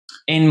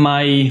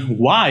my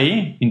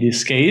Y, in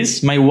this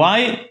case, my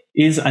Y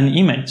is an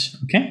image,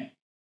 okay?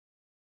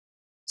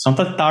 It's not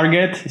a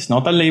target, it's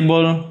not a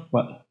label,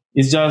 well,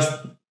 it's just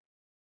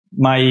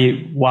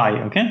my Y,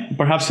 okay?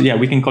 Perhaps, yeah,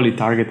 we can call it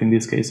target in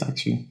this case,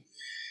 actually.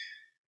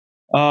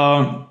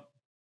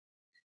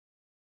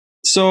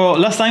 So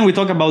last time we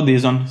talked about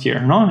this one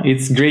here, no?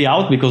 It's gray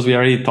out because we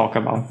already talked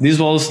about. This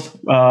was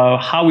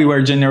how we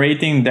were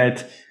generating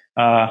that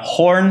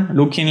horn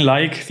looking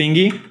like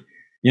thingy,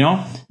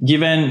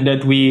 given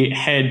that we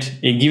had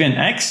a given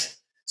X.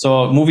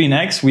 So moving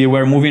X, we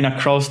were moving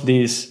across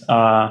this,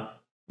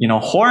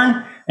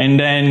 horn. And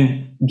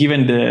then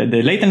given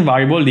the latent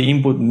variable, the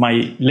input,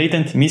 my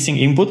latent missing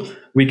input,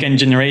 we can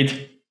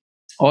generate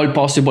all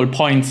possible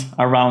points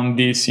around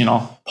this,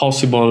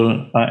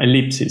 possible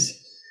ellipses.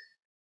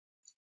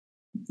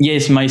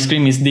 Yes, my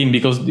screen is dim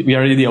because we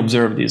already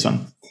observed this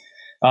one.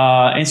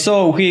 And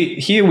so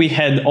here we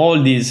had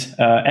all these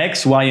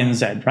X, Y, and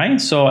Z, right?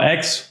 So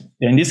X,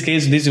 in this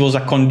case, this was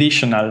a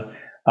conditional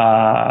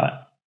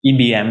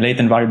EVM,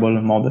 latent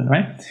variable model,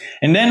 right?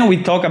 And then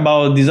we talk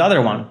about this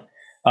other one.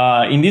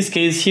 In this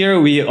case here,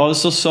 we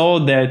also saw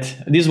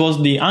that this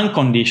was the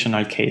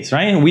unconditional case,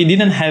 right? We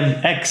didn't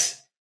have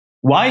X.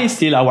 Y is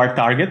still our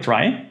target,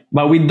 right?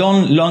 But we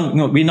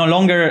no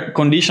longer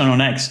condition on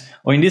X.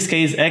 Or in this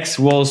case, X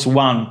was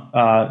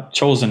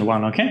chosen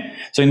one, okay?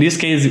 So in this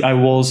case,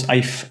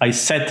 I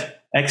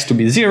set X to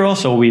be 0,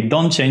 so we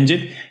don't change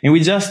it. And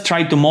we just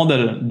try to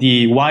model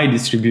the Y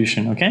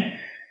distribution, okay?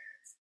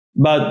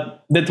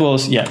 But that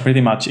was,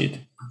 pretty much it.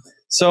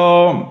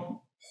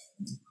 So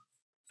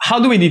how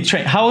did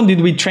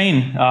we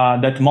train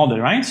that model,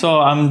 right? So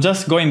I'm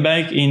just going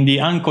back in the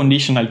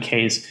unconditional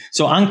case.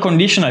 So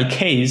unconditional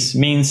case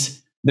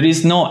means there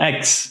is no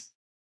X,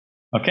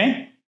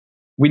 okay?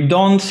 We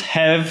don't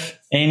have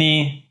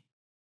any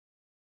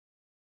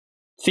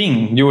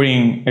thing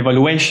during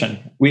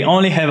evaluation. We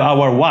only have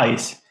our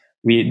Ys.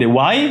 The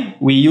Y,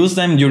 we use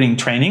them during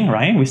training,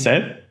 right? We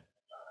said.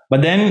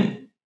 But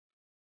then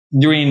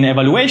during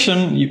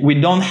evaluation, we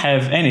don't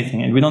have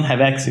anything and we don't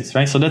have X's,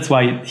 right? So that's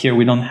why here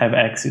we don't have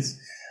X's.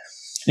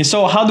 And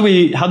so how do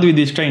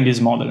we train this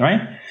model,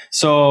 right?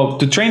 So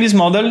to train this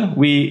model,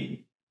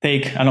 we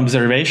take an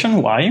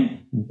observation, Y,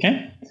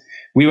 okay?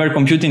 We were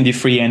computing the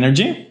free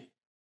energy,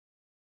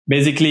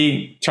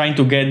 basically trying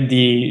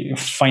to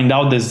find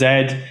out the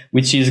Z,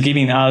 which is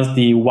giving us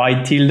the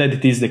Y tilde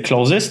that is the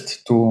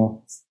closest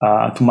to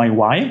my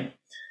Y.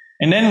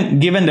 And then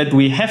given that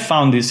we have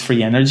found this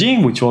free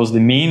energy, which was the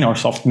mean or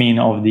soft mean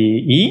of the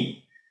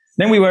E,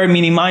 then we were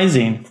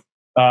minimizing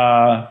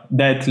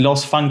that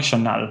loss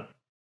functional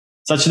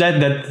such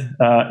that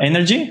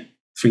energy,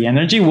 free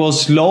energy,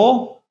 was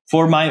low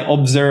for my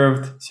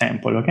observed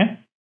sample, okay?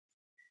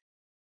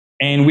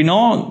 And we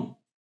know,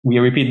 we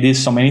repeat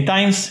this so many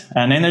times,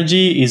 an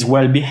energy is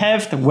well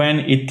behaved when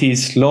it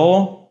is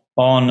low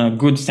on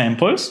good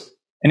samples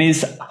and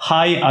is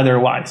high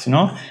otherwise,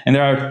 And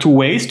there are two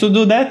ways to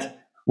do that.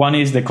 One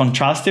is the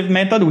contrastive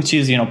method, which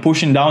is,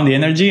 pushing down the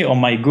energy on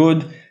my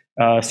good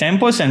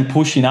samples and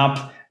pushing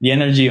up the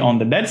energy on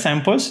the bad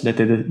samples. That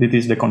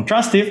is the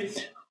contrastive.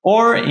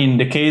 Or in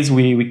the case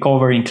we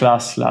covered in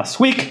class last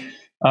week,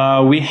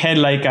 we had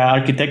like an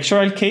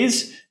architectural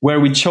case where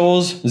we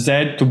chose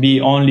Z to be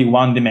only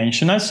one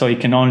dimensional. So it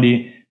can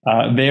only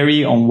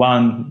vary on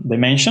one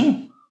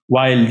dimension,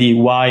 while the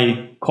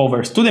Y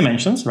covers 2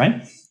 dimensions,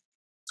 right?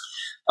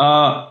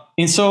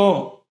 And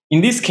so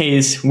in this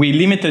case, we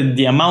limited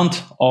the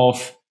amount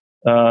of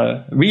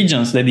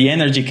regions that the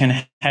energy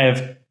can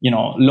have,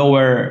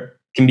 lower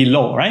can be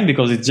low, right?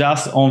 Because it's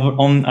just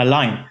on a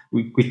line.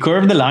 We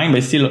curve the line,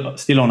 but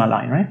still on a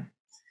line, right?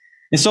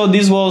 And so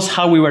this was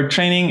how we were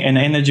training an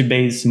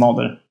energy-based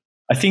model.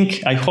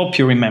 I hope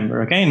you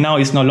remember, okay? Now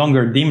it's no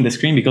longer dim the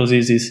screen because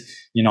this is,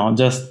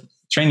 just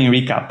training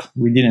recap.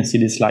 We didn't see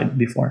this slide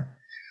before.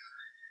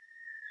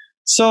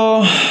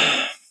 So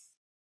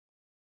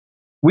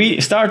we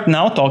start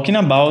now talking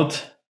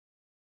about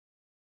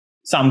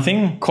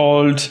something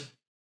called,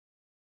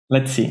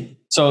 let's see.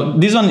 So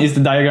this one is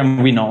the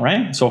diagram we know,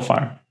 right? So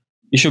far.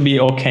 It should be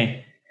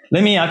okay.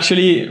 Let me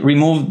actually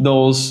remove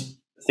those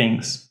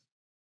things.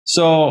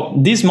 So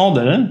this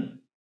model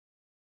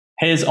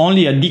has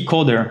only a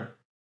decoder,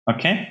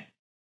 okay?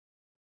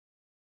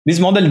 This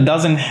model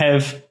doesn't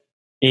have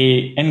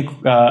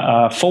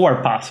a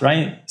forward pass,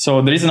 right?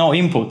 So there is no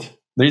input.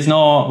 There is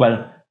no,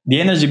 well, the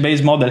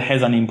energy-based model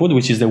has an input,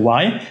 which is the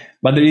Y,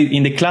 but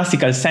in the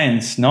classical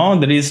sense, no,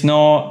 there is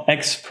no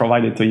X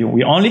provided to you.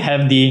 We only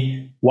have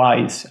the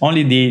Ys,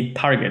 only the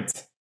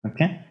targets,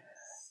 okay?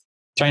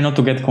 Try not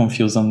to get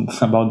confused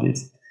about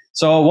this.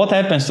 So what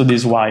happens to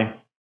this Y?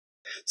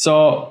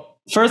 So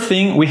first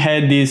thing, we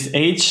had this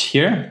H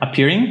here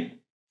appearing,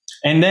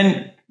 and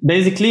then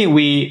basically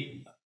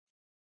we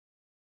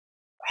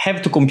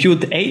have to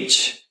compute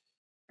H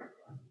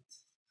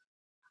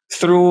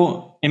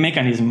through a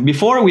mechanism.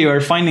 Before we were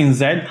finding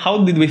Z,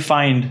 how did we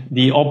find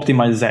the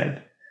optimal Z?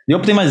 The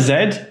optimal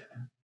Z,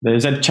 the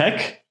Z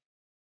check,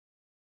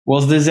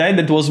 was the Z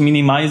that was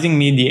minimizing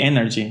me the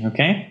energy,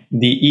 okay?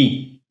 The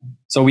E.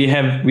 So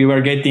we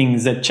were getting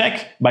Z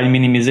check by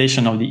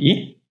minimization of the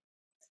E.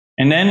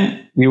 And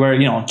then we were,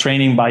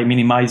 training by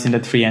minimizing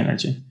that free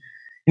energy.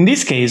 In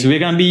this case, we're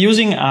going to be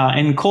using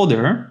an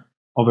encoder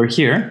over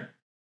here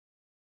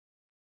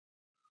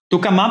to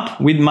come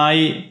up with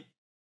my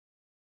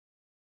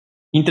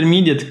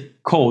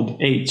intermediate code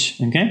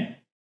H, okay?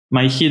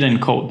 My hidden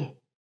code.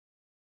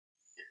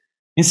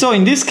 And so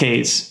in this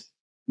case,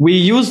 we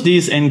use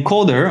this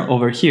encoder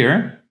over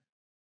here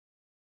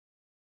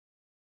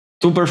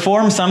to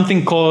perform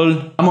something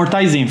called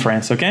amortised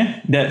inference,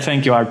 okay?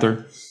 Thank you,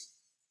 Arthur.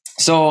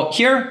 So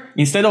here,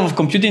 instead of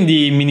computing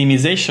the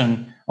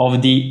minimization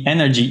of the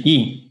energy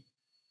E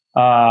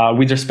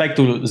with respect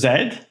to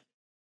Z,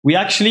 we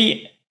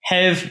actually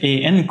have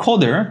an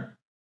encoder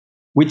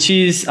which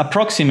is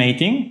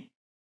approximating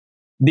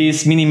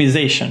this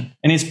minimization,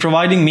 and it's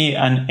providing me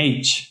an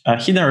H,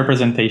 a hidden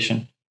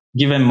representation,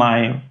 given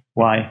my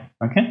Y,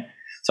 okay?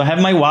 So I have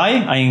my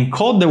Y, I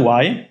encode the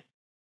Y, and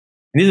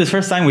this is the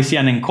first time we see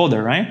an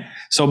encoder, right?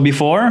 So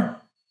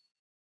before,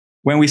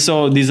 when we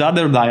saw this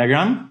other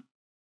diagram,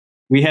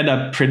 we had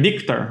a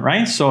predictor,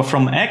 right? So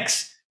from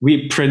X,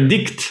 we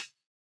predict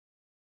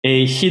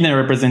a hidden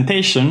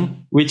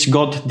representation which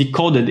got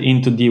decoded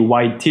into the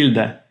Y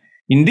tilde.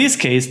 In this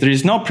case, there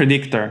is no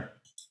predictor.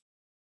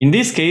 In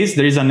this case,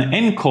 there is an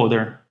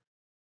encoder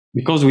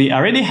because we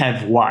already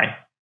have Y.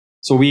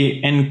 So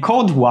we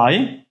encode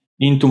Y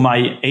into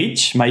my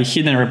H, my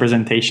hidden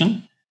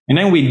representation, and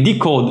then we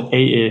decode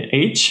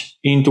H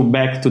into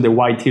back to the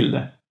Y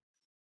tilde.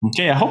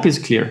 Okay, I hope it's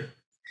clear.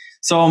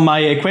 So my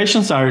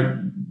equations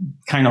are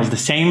kind of the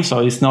same, so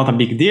it's not a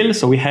big deal.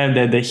 So we have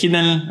that the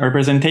hidden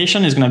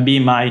representation is going to be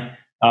my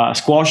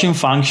squashing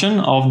function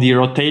of the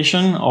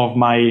rotation of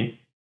my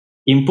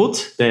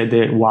input,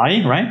 the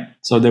Y, right?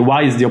 So the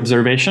Y is the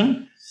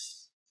observation.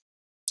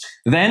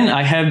 Then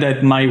I have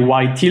that my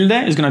Y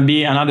tilde is going to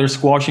be another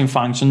squashing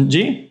function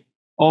G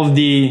of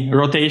the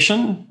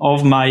rotation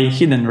of my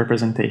hidden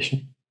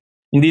representation.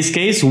 In this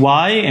case,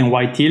 Y and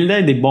Y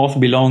tilde, they both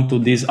belong to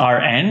this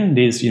Rn,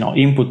 this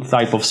input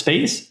type of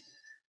space.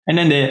 And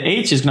then the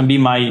H is going to be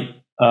my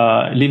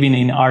living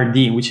in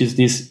Rd, which is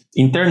this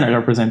internal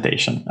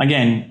representation.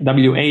 Again,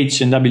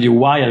 WH and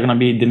WY are going to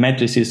be the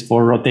matrices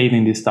for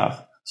rotating this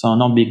stuff. So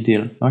no big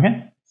deal,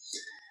 okay?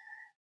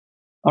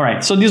 All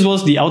right, so this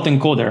was the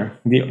autoencoder.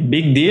 The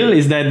big deal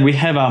is that we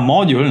have a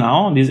module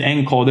now, this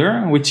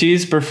encoder, which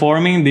is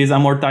performing this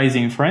amortized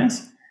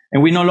inference.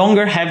 And we no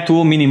longer have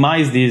to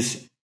minimize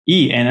this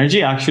E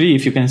energy. Actually,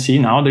 if you can see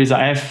now, there is a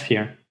F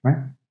here, right?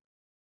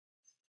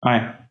 All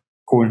right,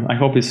 cool. I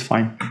hope it's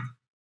fine.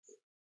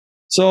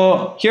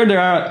 So here there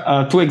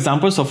are two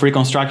examples of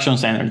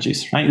reconstructions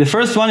energies, right? The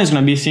first one is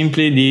going to be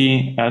simply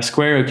the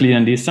square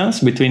Euclidean distance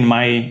between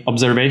my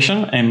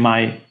observation and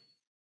my,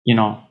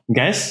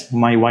 guess,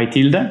 my Y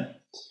tilde.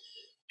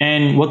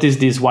 And what is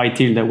this Y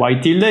tilde? Y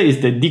tilde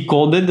is the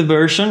decoded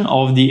version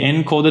of the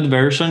encoded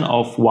version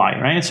of Y,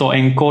 right? So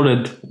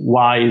encoded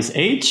Y is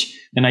H,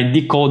 then I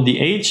decode the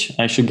H,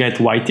 I should get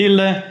Y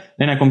tilde,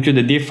 then I compute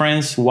the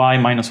difference, Y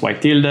minus Y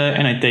tilde,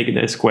 and I take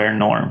the square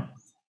norm.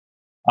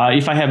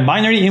 If I have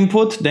binary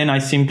input, then I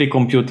simply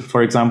compute,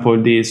 for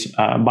example, this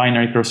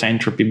binary cross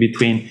entropy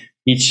between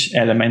each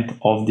element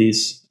of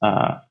this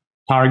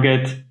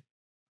target,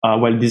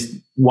 this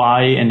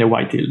Y and the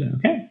Y tilde,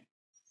 okay?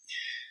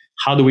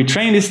 How do we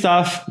train this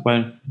stuff?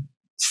 Well,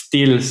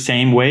 still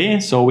same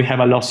way. So we have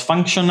a loss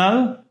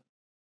functional,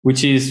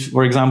 which is,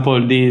 for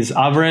example, this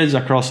average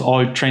across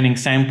all training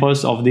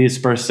samples of this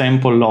per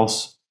sample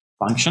loss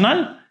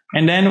functional.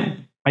 And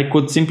then I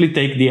could simply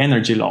take the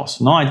energy loss.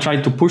 No, I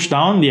tried to push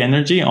down the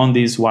energy on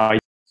this y.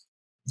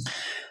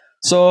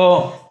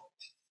 So,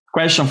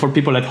 question for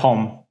people at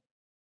home.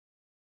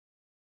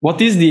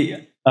 What is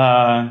the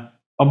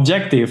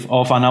objective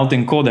of an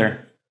autoencoder?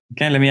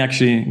 Okay, let me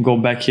actually go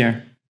back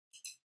here.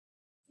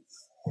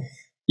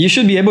 You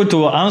should be able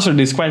to answer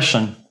this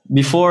question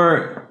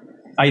before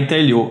I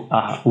tell you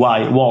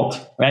why,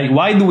 what, right?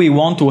 Why do we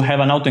want to have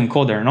an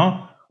autoencoder,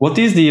 no? What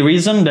is the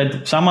reason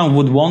that someone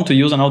would want to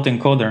use an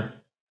autoencoder?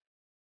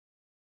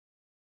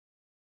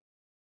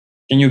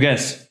 Can you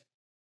guess?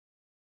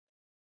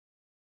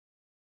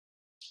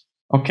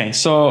 Okay,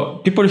 so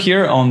people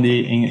here on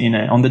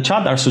the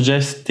chat are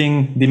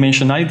suggesting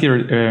dimensionality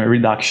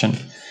reduction.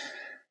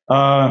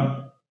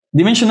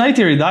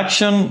 Dimensionality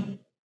reduction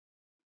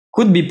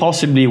could be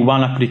possibly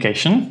one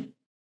application,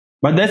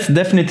 but that's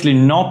definitely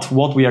not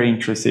what we are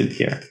interested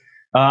here.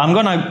 I'm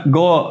gonna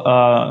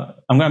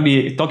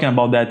be talking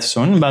about that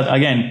soon, but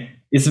again,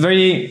 this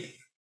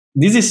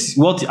is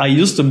what I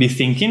used to be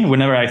thinking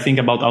whenever I think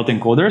about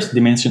autoencoders,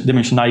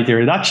 dimensionality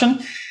reduction.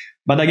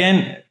 But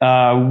again,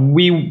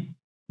 we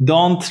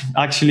don't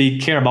actually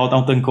care about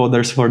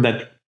autoencoders for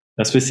that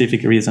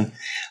specific reason.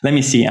 Let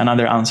me see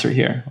another answer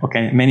here.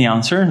 Okay, many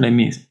answer. Let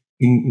me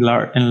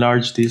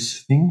enlarge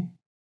this thing.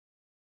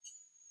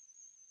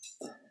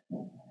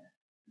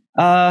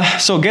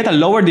 So get a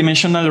lower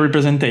dimensional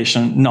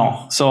representation.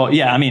 No. So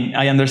yeah, I mean,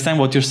 I understand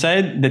what you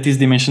said. That is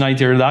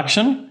dimensionality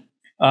reduction.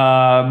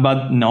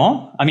 But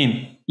no. I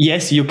mean,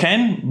 yes, you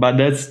can, but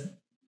that's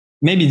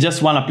maybe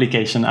just one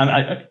application.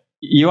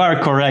 You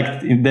are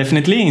correct,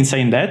 definitely, in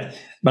saying that.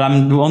 But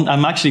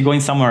I'm actually going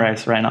somewhere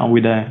else right now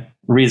with a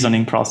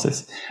reasoning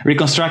process.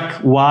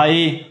 Reconstruct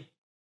Y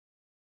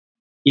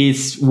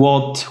is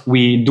what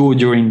we do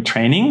during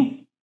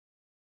training.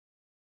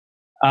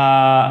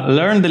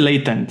 Learn the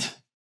latent,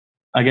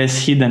 I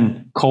guess,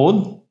 hidden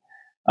code.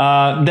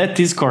 That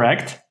is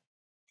correct.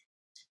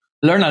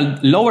 Learn a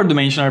lower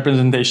dimensional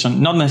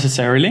representation, not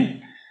necessarily.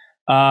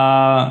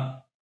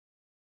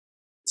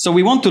 So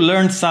we want to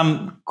learn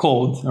some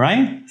code,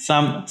 right?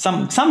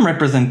 Some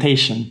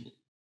representation.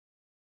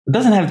 It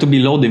doesn't have to be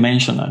low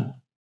dimensional.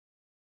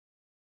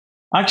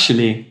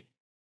 Actually,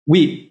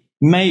 we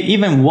may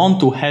even want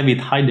to have it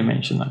high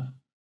dimensional.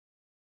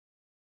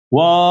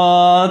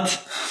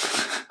 What?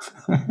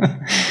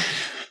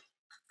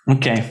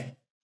 Okay.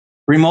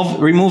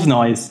 Remove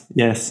noise.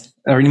 Yes.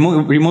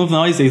 Remove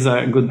noise is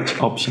a good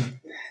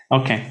option.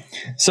 Okay.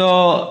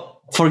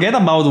 So forget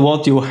about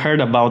what you heard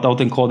about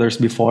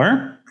autoencoders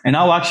before, and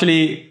now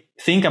actually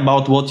think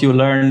about what you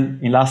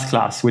learned in last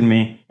class with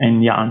me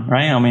and Yann,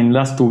 right? I mean,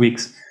 last 2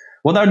 weeks.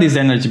 What are these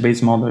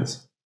energy-based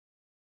models?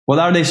 What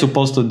are they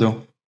supposed to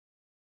do?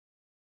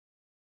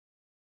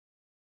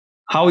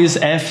 How is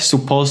F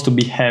supposed to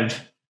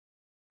behave?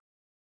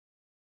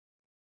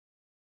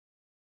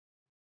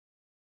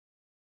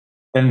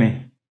 Tell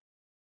me.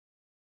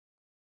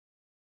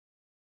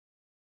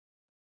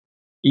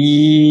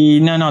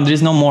 No, there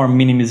is no more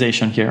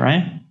minimization here,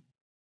 right?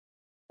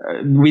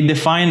 We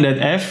define that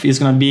F is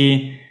going to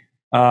be,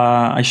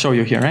 I show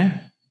you here, right?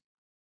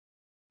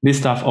 This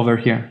stuff over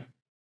here.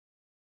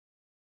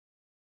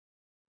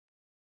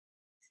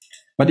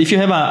 But if you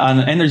have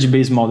an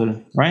energy-based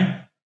model,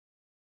 right?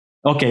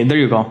 Okay, there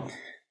you go.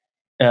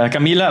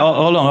 Camila,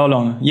 hold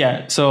on.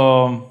 Yeah,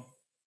 so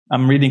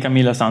I'm reading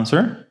Camila's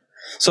answer.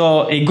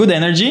 So a good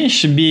energy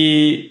should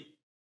be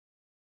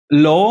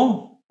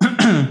low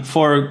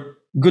for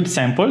good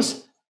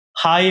samples,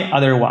 high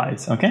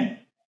otherwise, okay?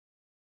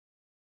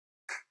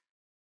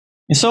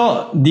 And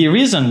so the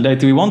reason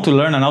that we want to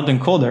learn an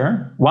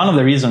autoencoder, one of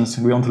the reasons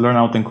we want to learn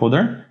an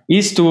autoencoder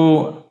is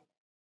to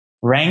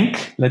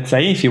rank, let's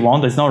say, if you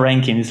want. It's not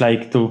ranking, it's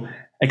like to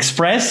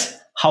express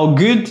how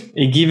good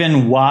a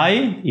given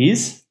Y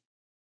is.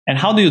 And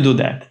how do you do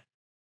that?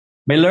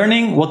 By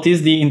learning what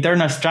is the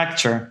internal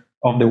structure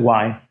of the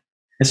Y.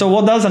 And so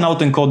what does an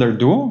autoencoder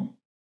do?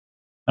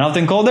 An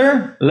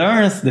autoencoder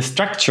learns the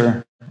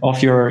structure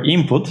of your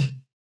input,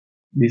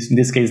 in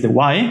this case the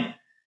Y,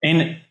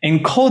 and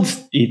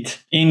encodes it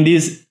in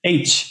this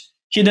H,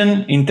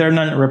 hidden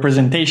internal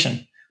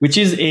representation, which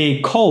is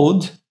a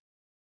code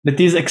that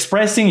is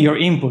expressing your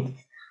input,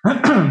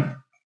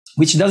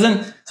 which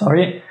doesn't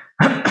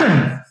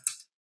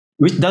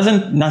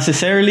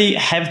necessarily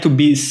have to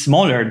be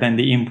smaller than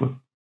the input.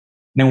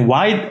 Then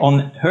why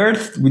on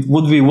earth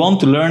would we want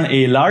to learn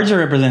a larger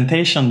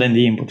representation than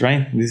the input,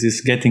 right? This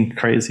is getting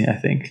crazy, I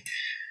think.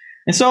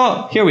 And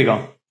so here we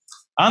go.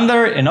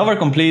 Under an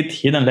overcomplete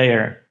hidden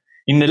layer,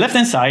 in the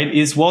left-hand side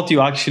is what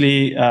you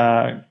actually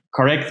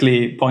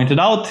correctly pointed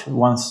out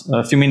once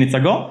a few minutes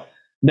ago,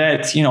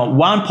 that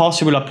one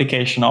possible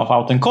application of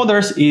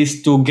autoencoders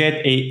is to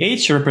get a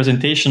H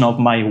representation of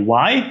my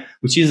Y,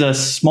 which is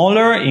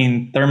smaller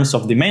in terms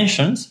of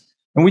dimensions,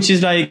 and which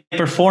is like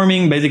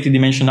performing basically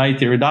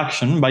dimensionality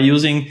reduction by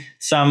using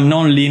some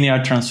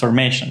non-linear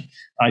transformation.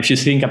 If you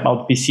think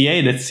about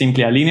PCA, that's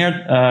simply a linear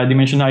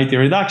dimensionality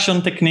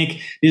reduction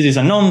technique. This is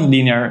a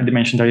non-linear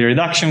dimensionality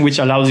reduction, which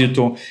allows you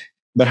to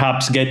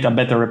perhaps get a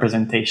better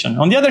representation.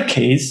 On the other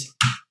case,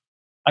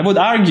 I would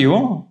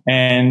argue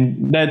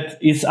and that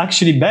it's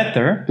actually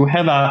better to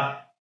have a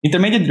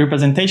intermediate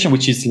representation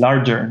which is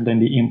larger than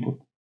the input.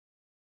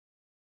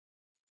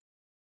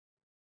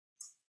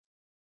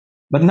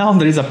 But now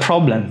there is a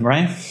problem,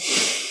 right?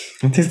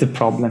 What is the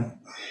problem?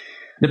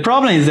 The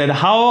problem is that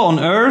how on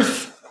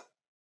earth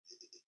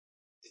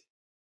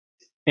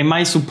am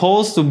I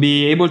supposed to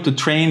be able to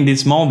train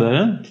this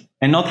model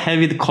and not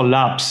have it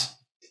collapse?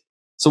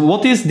 So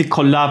what is the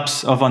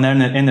collapse of an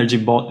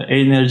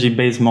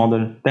energy-based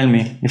model? Tell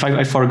me, if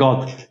I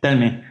forgot, tell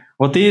me.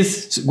 What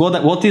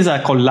is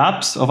a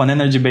collapse of an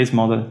energy-based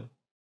model?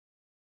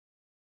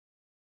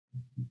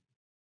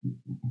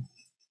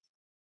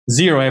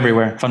 Zero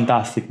everywhere.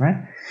 Fantastic,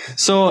 right?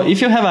 So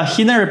if you have a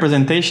hidden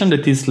representation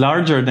that is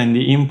larger than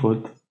the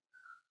input,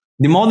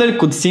 the model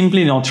could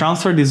simply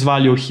transfer this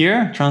value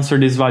here, transfer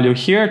this value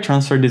here,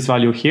 transfer this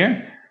value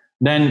here,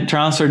 then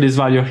transfer this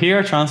value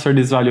here, transfer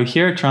this value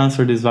here,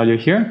 transfer this value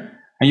here,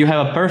 and you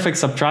have a perfect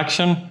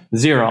subtraction,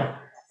 0.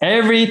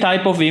 Every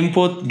type of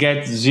input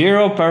gets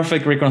 0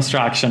 perfect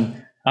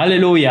reconstruction.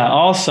 Hallelujah,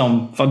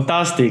 awesome,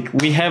 fantastic.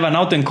 We have an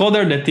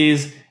autoencoder that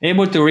is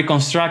able to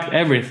reconstruct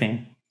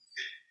everything.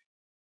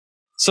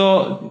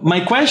 So my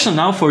question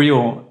now for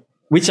you,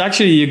 which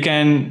actually you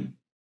can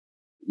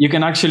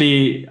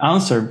actually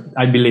answer,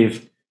 I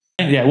believe.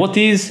 Yeah, what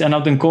is an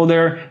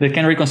autoencoder that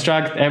can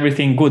reconstruct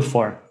everything good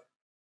for?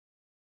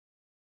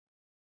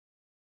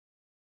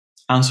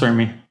 Answer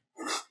me.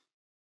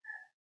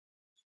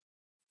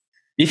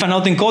 If an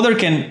autoencoder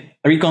can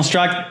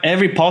reconstruct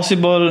every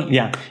possible,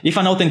 if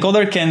an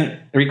autoencoder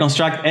can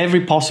reconstruct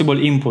every possible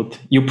input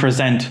you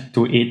present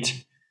to it,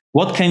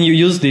 what can you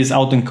use this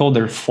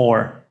autoencoder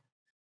for?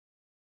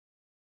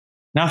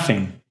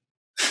 Nothing,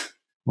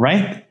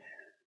 right?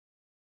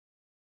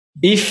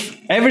 If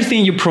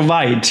everything you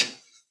provide,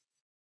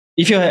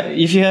 if you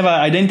have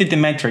an identity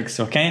matrix,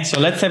 okay? So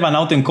let's have an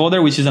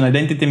autoencoder which is an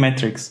identity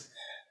matrix.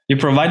 You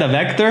provide a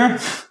vector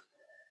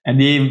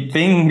and the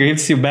thing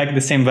gives you back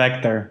the same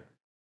vector.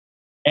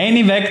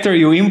 Any vector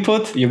you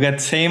input, you get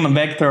same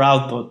vector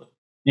output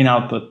in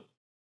output.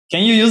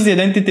 Can you use the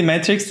identity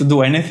matrix to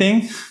do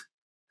anything?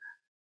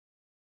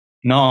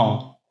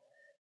 No,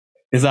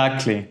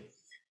 exactly.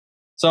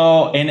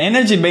 So an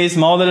energy-based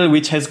model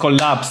which has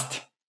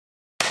collapsed,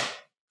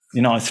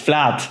 it's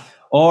flat,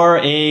 or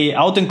a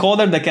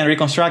autoencoder that can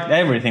reconstruct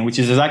everything, which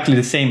is exactly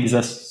the same, is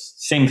the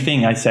same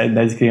thing I said,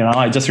 basically,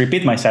 I just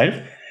repeat myself,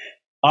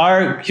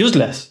 are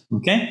useless,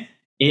 okay?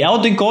 A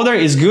autoencoder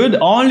is good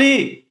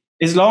only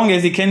as long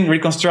as it can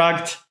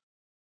reconstruct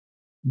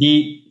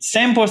the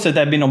samples that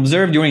have been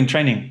observed during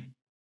training.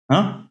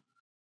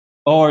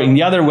 Or in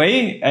the other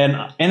way,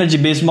 an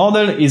energy-based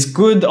model is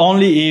good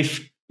only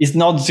if it's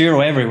not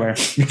 0 everywhere,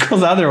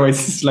 because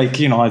otherwise it's like,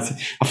 it's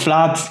a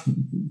flat,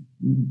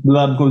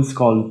 what's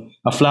called?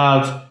 A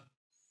flat,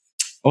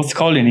 what's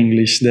called in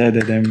English? A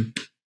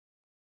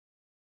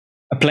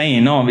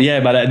plane, no, yeah,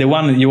 but the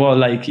one you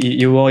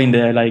are in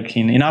the,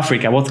 in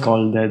Africa, what's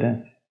called?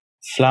 The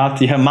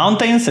flat, you have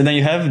mountains and then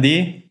you have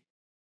the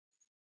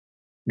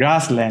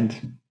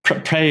grassland,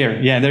 prayer,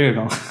 yeah, there you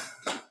go.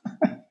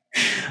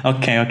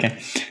 Okay.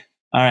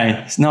 All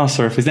right, no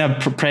surface, no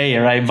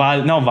prayer, right?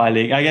 No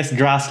valley, I guess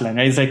grassland,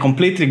 right? It's like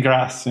completely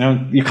grass,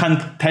 you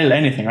can't tell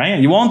anything, right?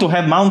 You want to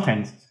have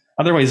mountains,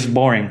 otherwise it's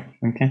boring,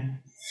 okay?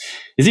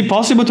 Is it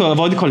possible to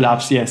avoid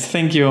collapse? Yes,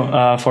 thank you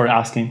for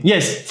asking.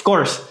 Yes, of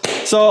course.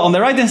 So on the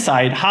right-hand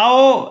side,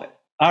 how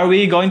are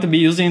we going to be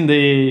using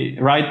the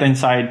right-hand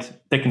side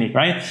technique,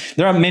 right?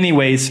 There are many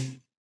ways.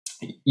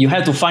 You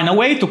have to find a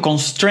way to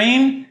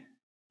constrain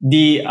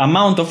the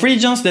amount of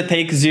regions that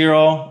take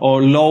 0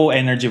 or low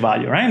energy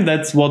value, right?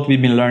 That's what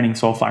we've been learning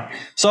so far.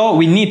 So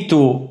we need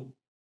to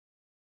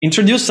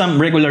introduce some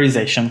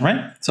regularization,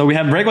 right? So we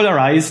have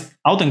regularized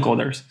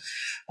autoencoders.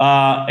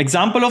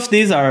 Example of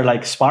these are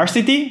like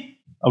sparsity.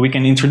 We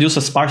can introduce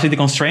a sparsity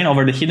constraint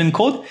over the hidden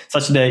code,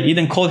 such that the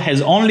hidden code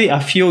has only a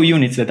few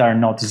units that are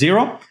not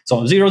 0.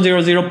 So 0,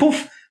 0, 0,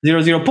 poof,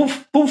 0, 0,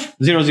 poof, poof,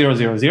 0, 0,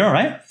 0, 0,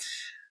 right?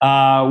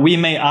 We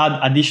may add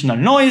additional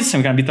noise,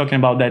 and we're going to be talking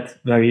about that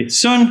very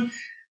soon.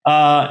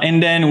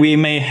 And then we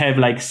may have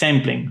like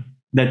sampling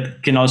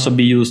that can also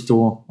be used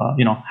to,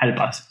 help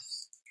us.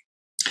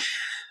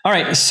 All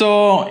right,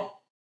 so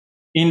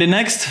in the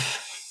next,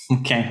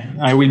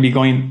 I will be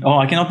going,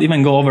 I cannot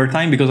even go over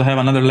time because I have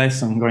another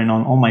lesson going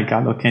on. Oh my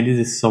God, okay,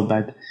 this is so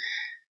bad.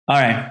 All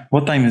right,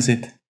 what time is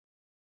it?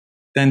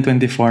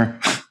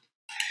 10:24.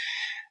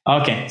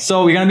 Okay,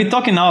 so we're going to be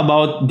talking now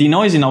about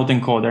denoising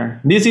autoencoder.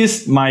 This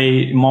is my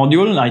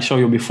module I showed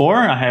you before.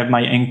 I have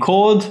my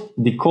encode,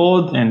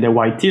 decode, and the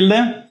y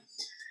tilde.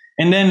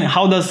 And then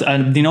how does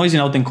a denoising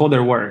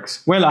autoencoder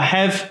works? Well,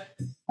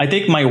 I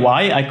take my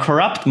y, I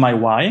corrupt my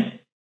y,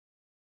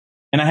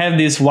 and I have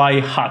this y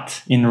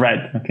hat in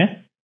red, okay?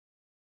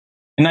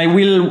 And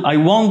I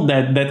want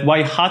that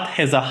y hat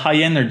has a high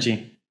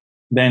energy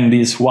than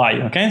this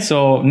y, okay?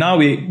 So now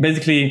we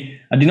basically,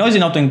 a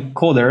denoising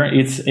autoencoder,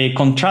 it's a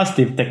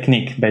contrastive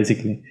technique,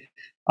 basically.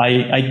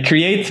 I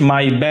create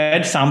my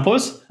bad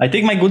samples. I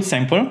take my good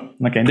sample.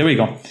 Okay, there we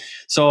go.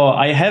 So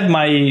I have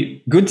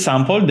my good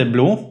sample, the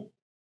blue.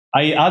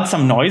 I add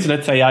some noise.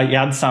 Let's say I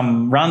add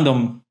some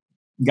random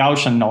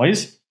Gaussian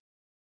noise.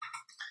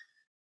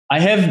 I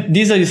have,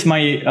 this is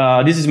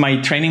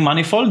my training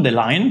manifold, the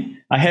line.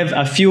 I have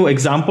a few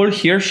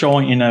examples here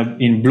showing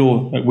in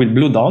blue, with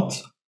blue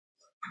dots.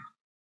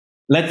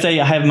 Let's say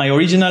I have my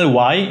original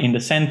Y in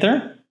the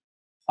center.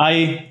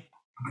 I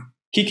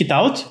kick it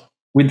out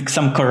with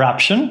some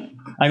corruption.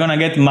 I'm gonna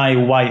get my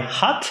Y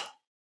hat.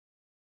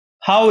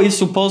 How is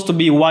supposed to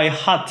be Y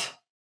hat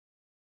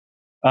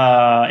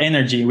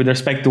energy with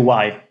respect to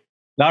Y?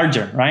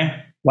 Larger,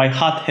 right? Y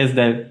hat has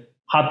the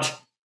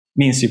hat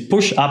means you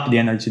push up the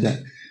energy there.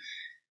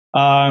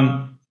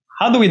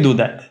 How do we do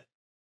that?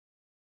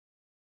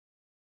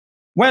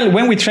 Well,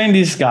 when we train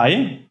this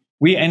guy,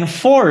 we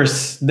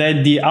enforce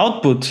that the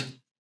output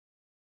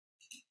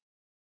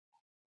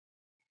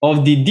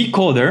of the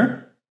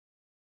decoder,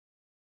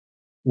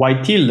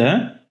 Y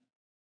tilde,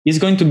 is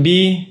going to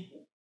be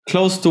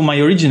close to my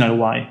original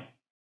Y,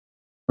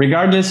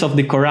 regardless of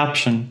the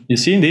corruption. You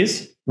see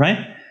this,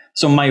 right?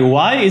 So my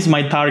Y is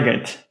my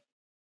target.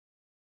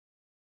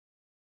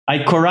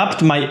 I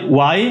corrupt my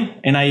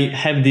Y, and I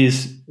have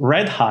this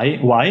red high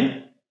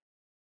Y,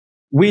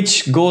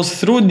 which goes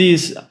through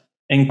this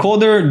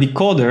encoder,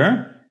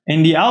 decoder,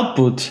 and the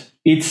output,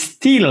 it's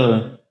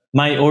still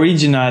my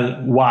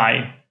original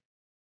Y.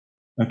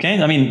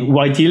 Okay, I mean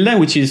Y tilde,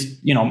 which is,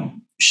 you know,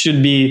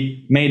 should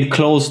be made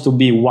close to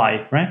be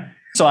Y, right?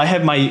 So I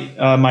have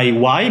my my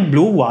Y,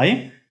 blue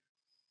Y.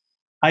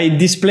 I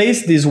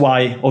displace this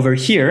Y over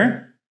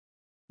here,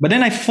 but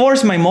then I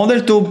force my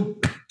model to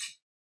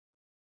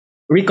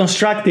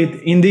reconstruct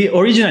it in the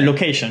original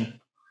location.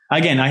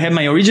 Again, I have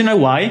my original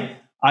Y,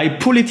 I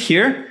pull it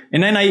here,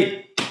 and then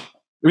I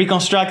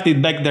reconstruct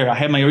it back there. I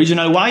have my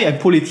original Y, I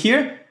pull it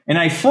here, and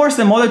I force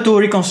the model to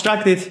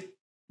reconstruct it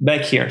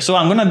back here. So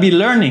I'm gonna be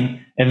learning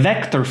a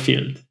vector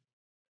field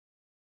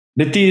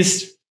that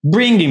is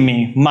bringing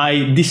me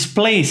my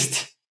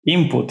displaced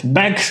input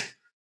back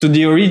to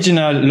the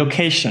original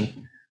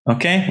location.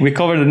 Okay, we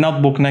cover the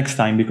notebook next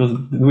time because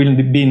it will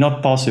be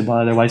not possible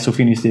otherwise to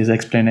finish this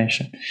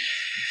explanation.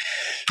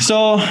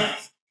 So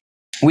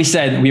we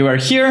said we were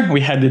here,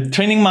 we had the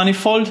training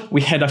manifold,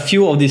 we had a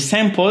few of these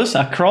samples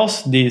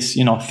across this,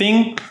 you know,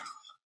 thing.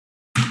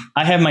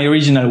 I have my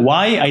original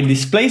Y, I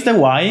displace the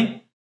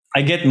Y,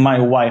 I get my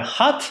Y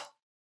hat,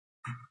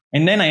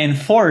 and then I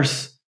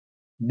enforce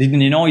the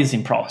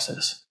denoising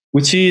process,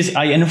 which is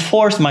I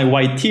enforce my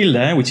Y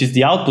tilde, which is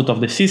the output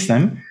of the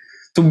system,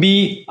 to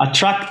be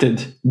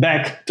attracted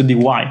back to the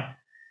Y.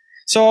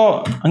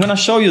 So I'm gonna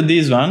show you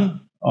this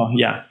one. Oh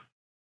yeah.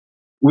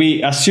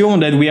 We assume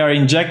that we are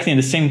injecting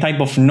the same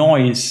type of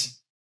noise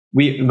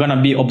we're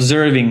gonna be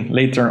observing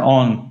later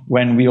on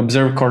when we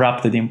observe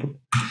corrupted input.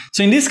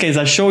 So in this case,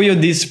 I show you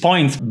these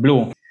points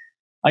blue.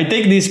 I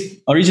take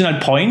these original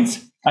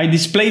points, I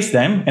displace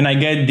them, and I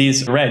get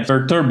this red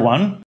perturbed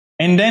one.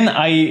 And then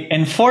I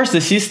enforce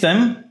the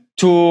system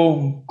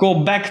to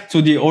go back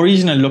to the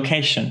original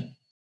location.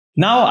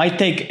 Now I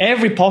take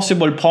every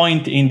possible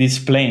point in this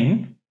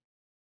plane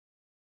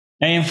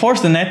and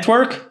enforce the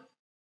network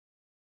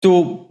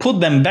to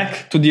put them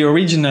back to the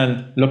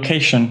original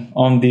location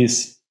on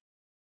this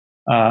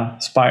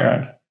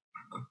spiral.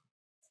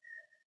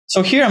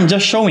 So here I'm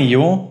just showing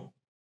you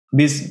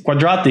this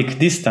quadratic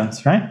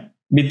distance, right,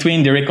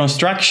 between the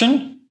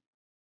reconstruction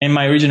and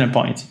my original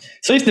points.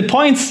 So if the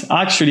points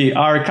actually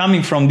are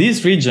coming from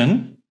this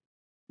region,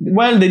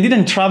 well, they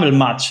didn't travel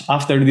much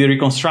after the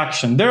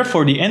reconstruction.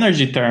 Therefore, the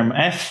energy term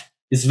F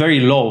is very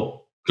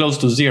low, close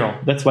to zero.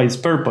 That's why it's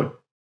purple.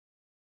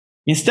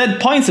 Instead,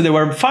 points that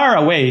were far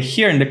away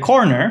here in the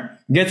corner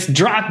gets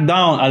dragged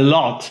down a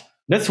lot.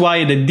 That's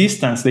why the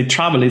distance they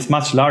travel is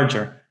much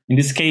larger. In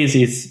this case,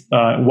 it's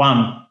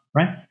 1,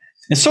 right?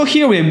 And so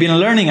here we have been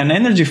learning an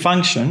energy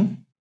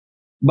function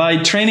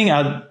by training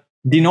a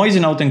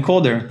denoising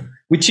autoencoder,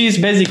 which is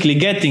basically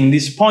getting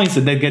these points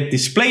that get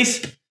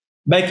displaced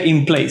back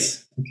in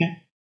place.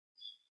 Okay.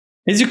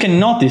 As you can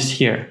notice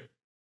here,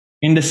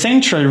 in the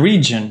central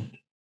region,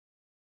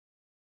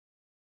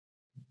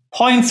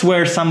 points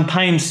were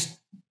sometimes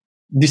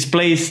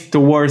displaced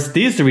towards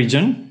this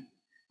region,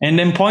 and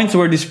then points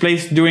were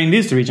displaced during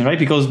this region, right?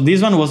 Because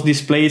this one was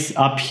displaced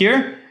up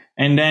here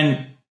and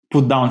then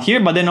put down here,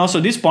 but then also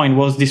this point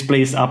was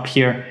displaced up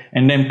here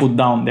and then put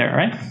down there,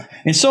 right?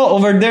 And so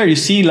over there, you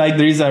see like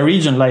there is a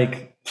region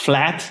like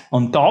flat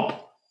on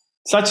top,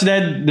 such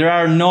that there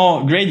are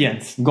no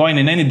gradients going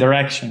in any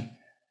direction.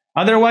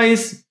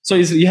 Otherwise, so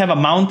you have a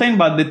mountain,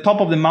 but the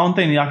top of the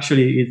mountain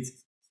actually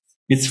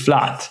it's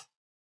flat.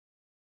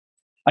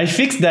 I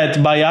fixed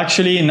that by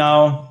actually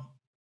now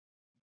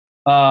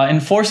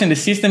enforcing the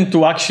system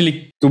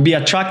to be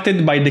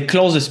attracted by the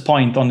closest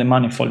point on the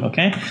manifold.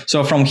 Okay,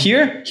 so from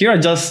here I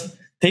just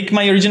take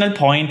my original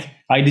point,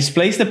 I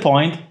displace the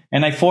point,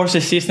 and I force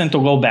the system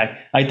to go back.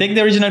 I take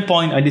the original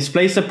point, I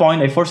displace the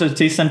point, I force the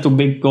system to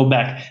go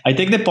back. I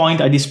take the point,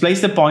 I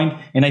displace the point,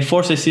 and I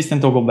force the system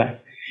to go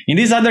back. In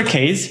this other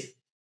case,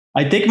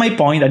 I take my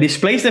point, I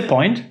displace the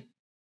point,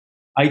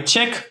 I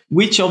check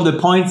which of the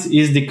points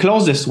is the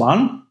closest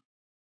one,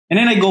 and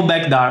then I go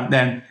back there.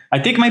 Then I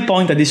take my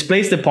point, I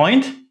displace the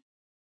point,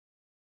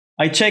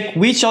 I check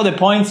which of the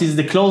points is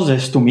the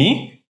closest to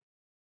me,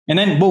 and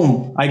then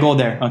boom, I go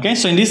there. Okay,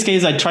 so in this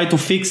case, I try to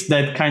fix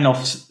that kind of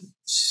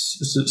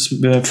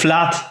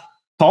flat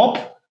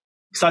top,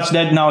 such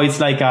that now it's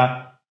like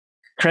a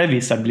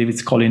crevice, I believe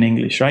it's called in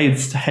English, right?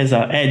 It has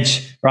an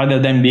edge rather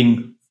than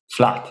being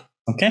flat.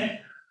 Okay.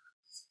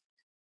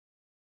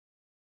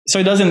 So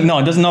it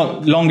does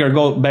not longer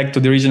go back to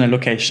the original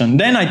location.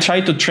 Then I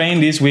try to train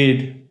this with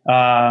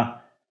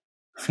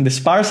the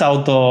sparse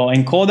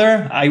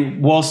autoencoder. I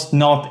was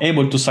not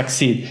able to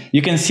succeed.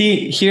 You can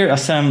see here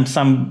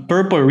some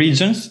purple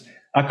regions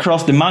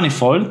across the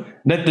manifold.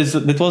 That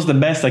was the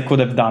best I could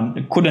have done.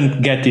 I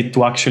couldn't get it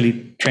to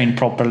actually train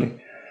properly.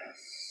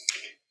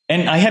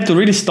 And I have to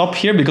really stop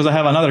here because I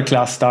have another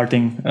class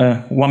starting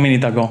 1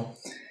 minute ago.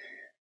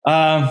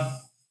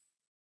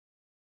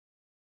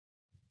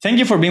 Thank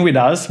you for being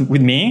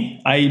with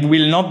me. I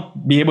will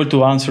not be able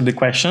to answer the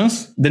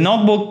questions. The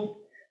notebook,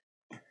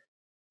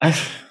 I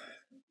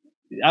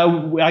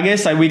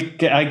guess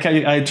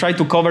I try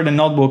to cover the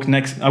notebook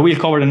next. I will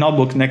cover the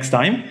notebook next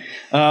time.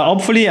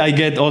 Hopefully I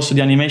get also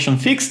the animation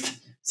fixed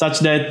such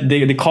that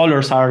the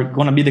colors are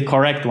going to be the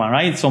correct one,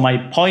 right? So my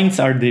points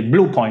are the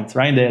blue points,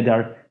 right?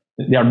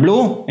 They are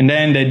blue, and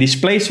then the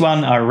displaced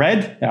one are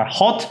red. They are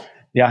hot.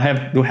 They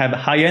have to have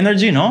high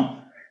energy, no?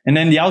 And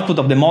then the output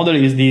of the model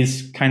is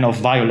this kind of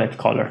violet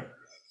color.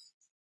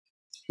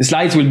 The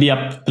slides will be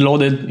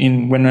uploaded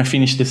when I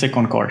finish the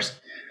second course.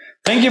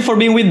 Thank you for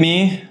being with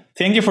me.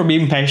 Thank you for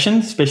being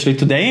patient, especially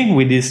today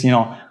with this,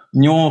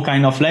 new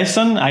kind of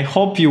lesson. I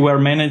hope you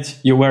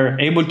were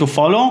able to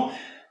follow.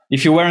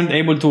 If you weren't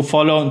able to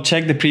follow,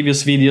 check the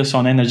previous videos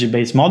on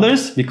energy-based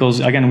models, because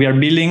again, we are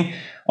building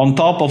on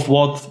top of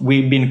what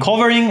we've been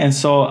covering. And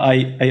so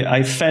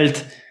I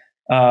felt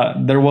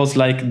there was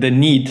like the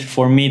need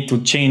for me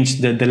to change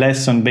the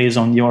lesson based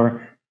on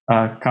your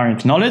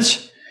current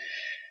knowledge.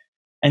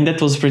 And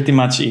that was pretty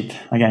much it.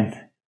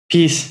 Again,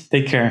 peace,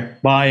 take care,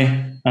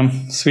 bye.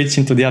 I'm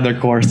switching to the other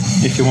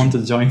course. If you want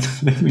to join,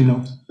 let me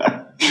know.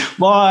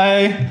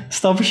 Bye,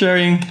 stop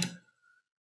sharing.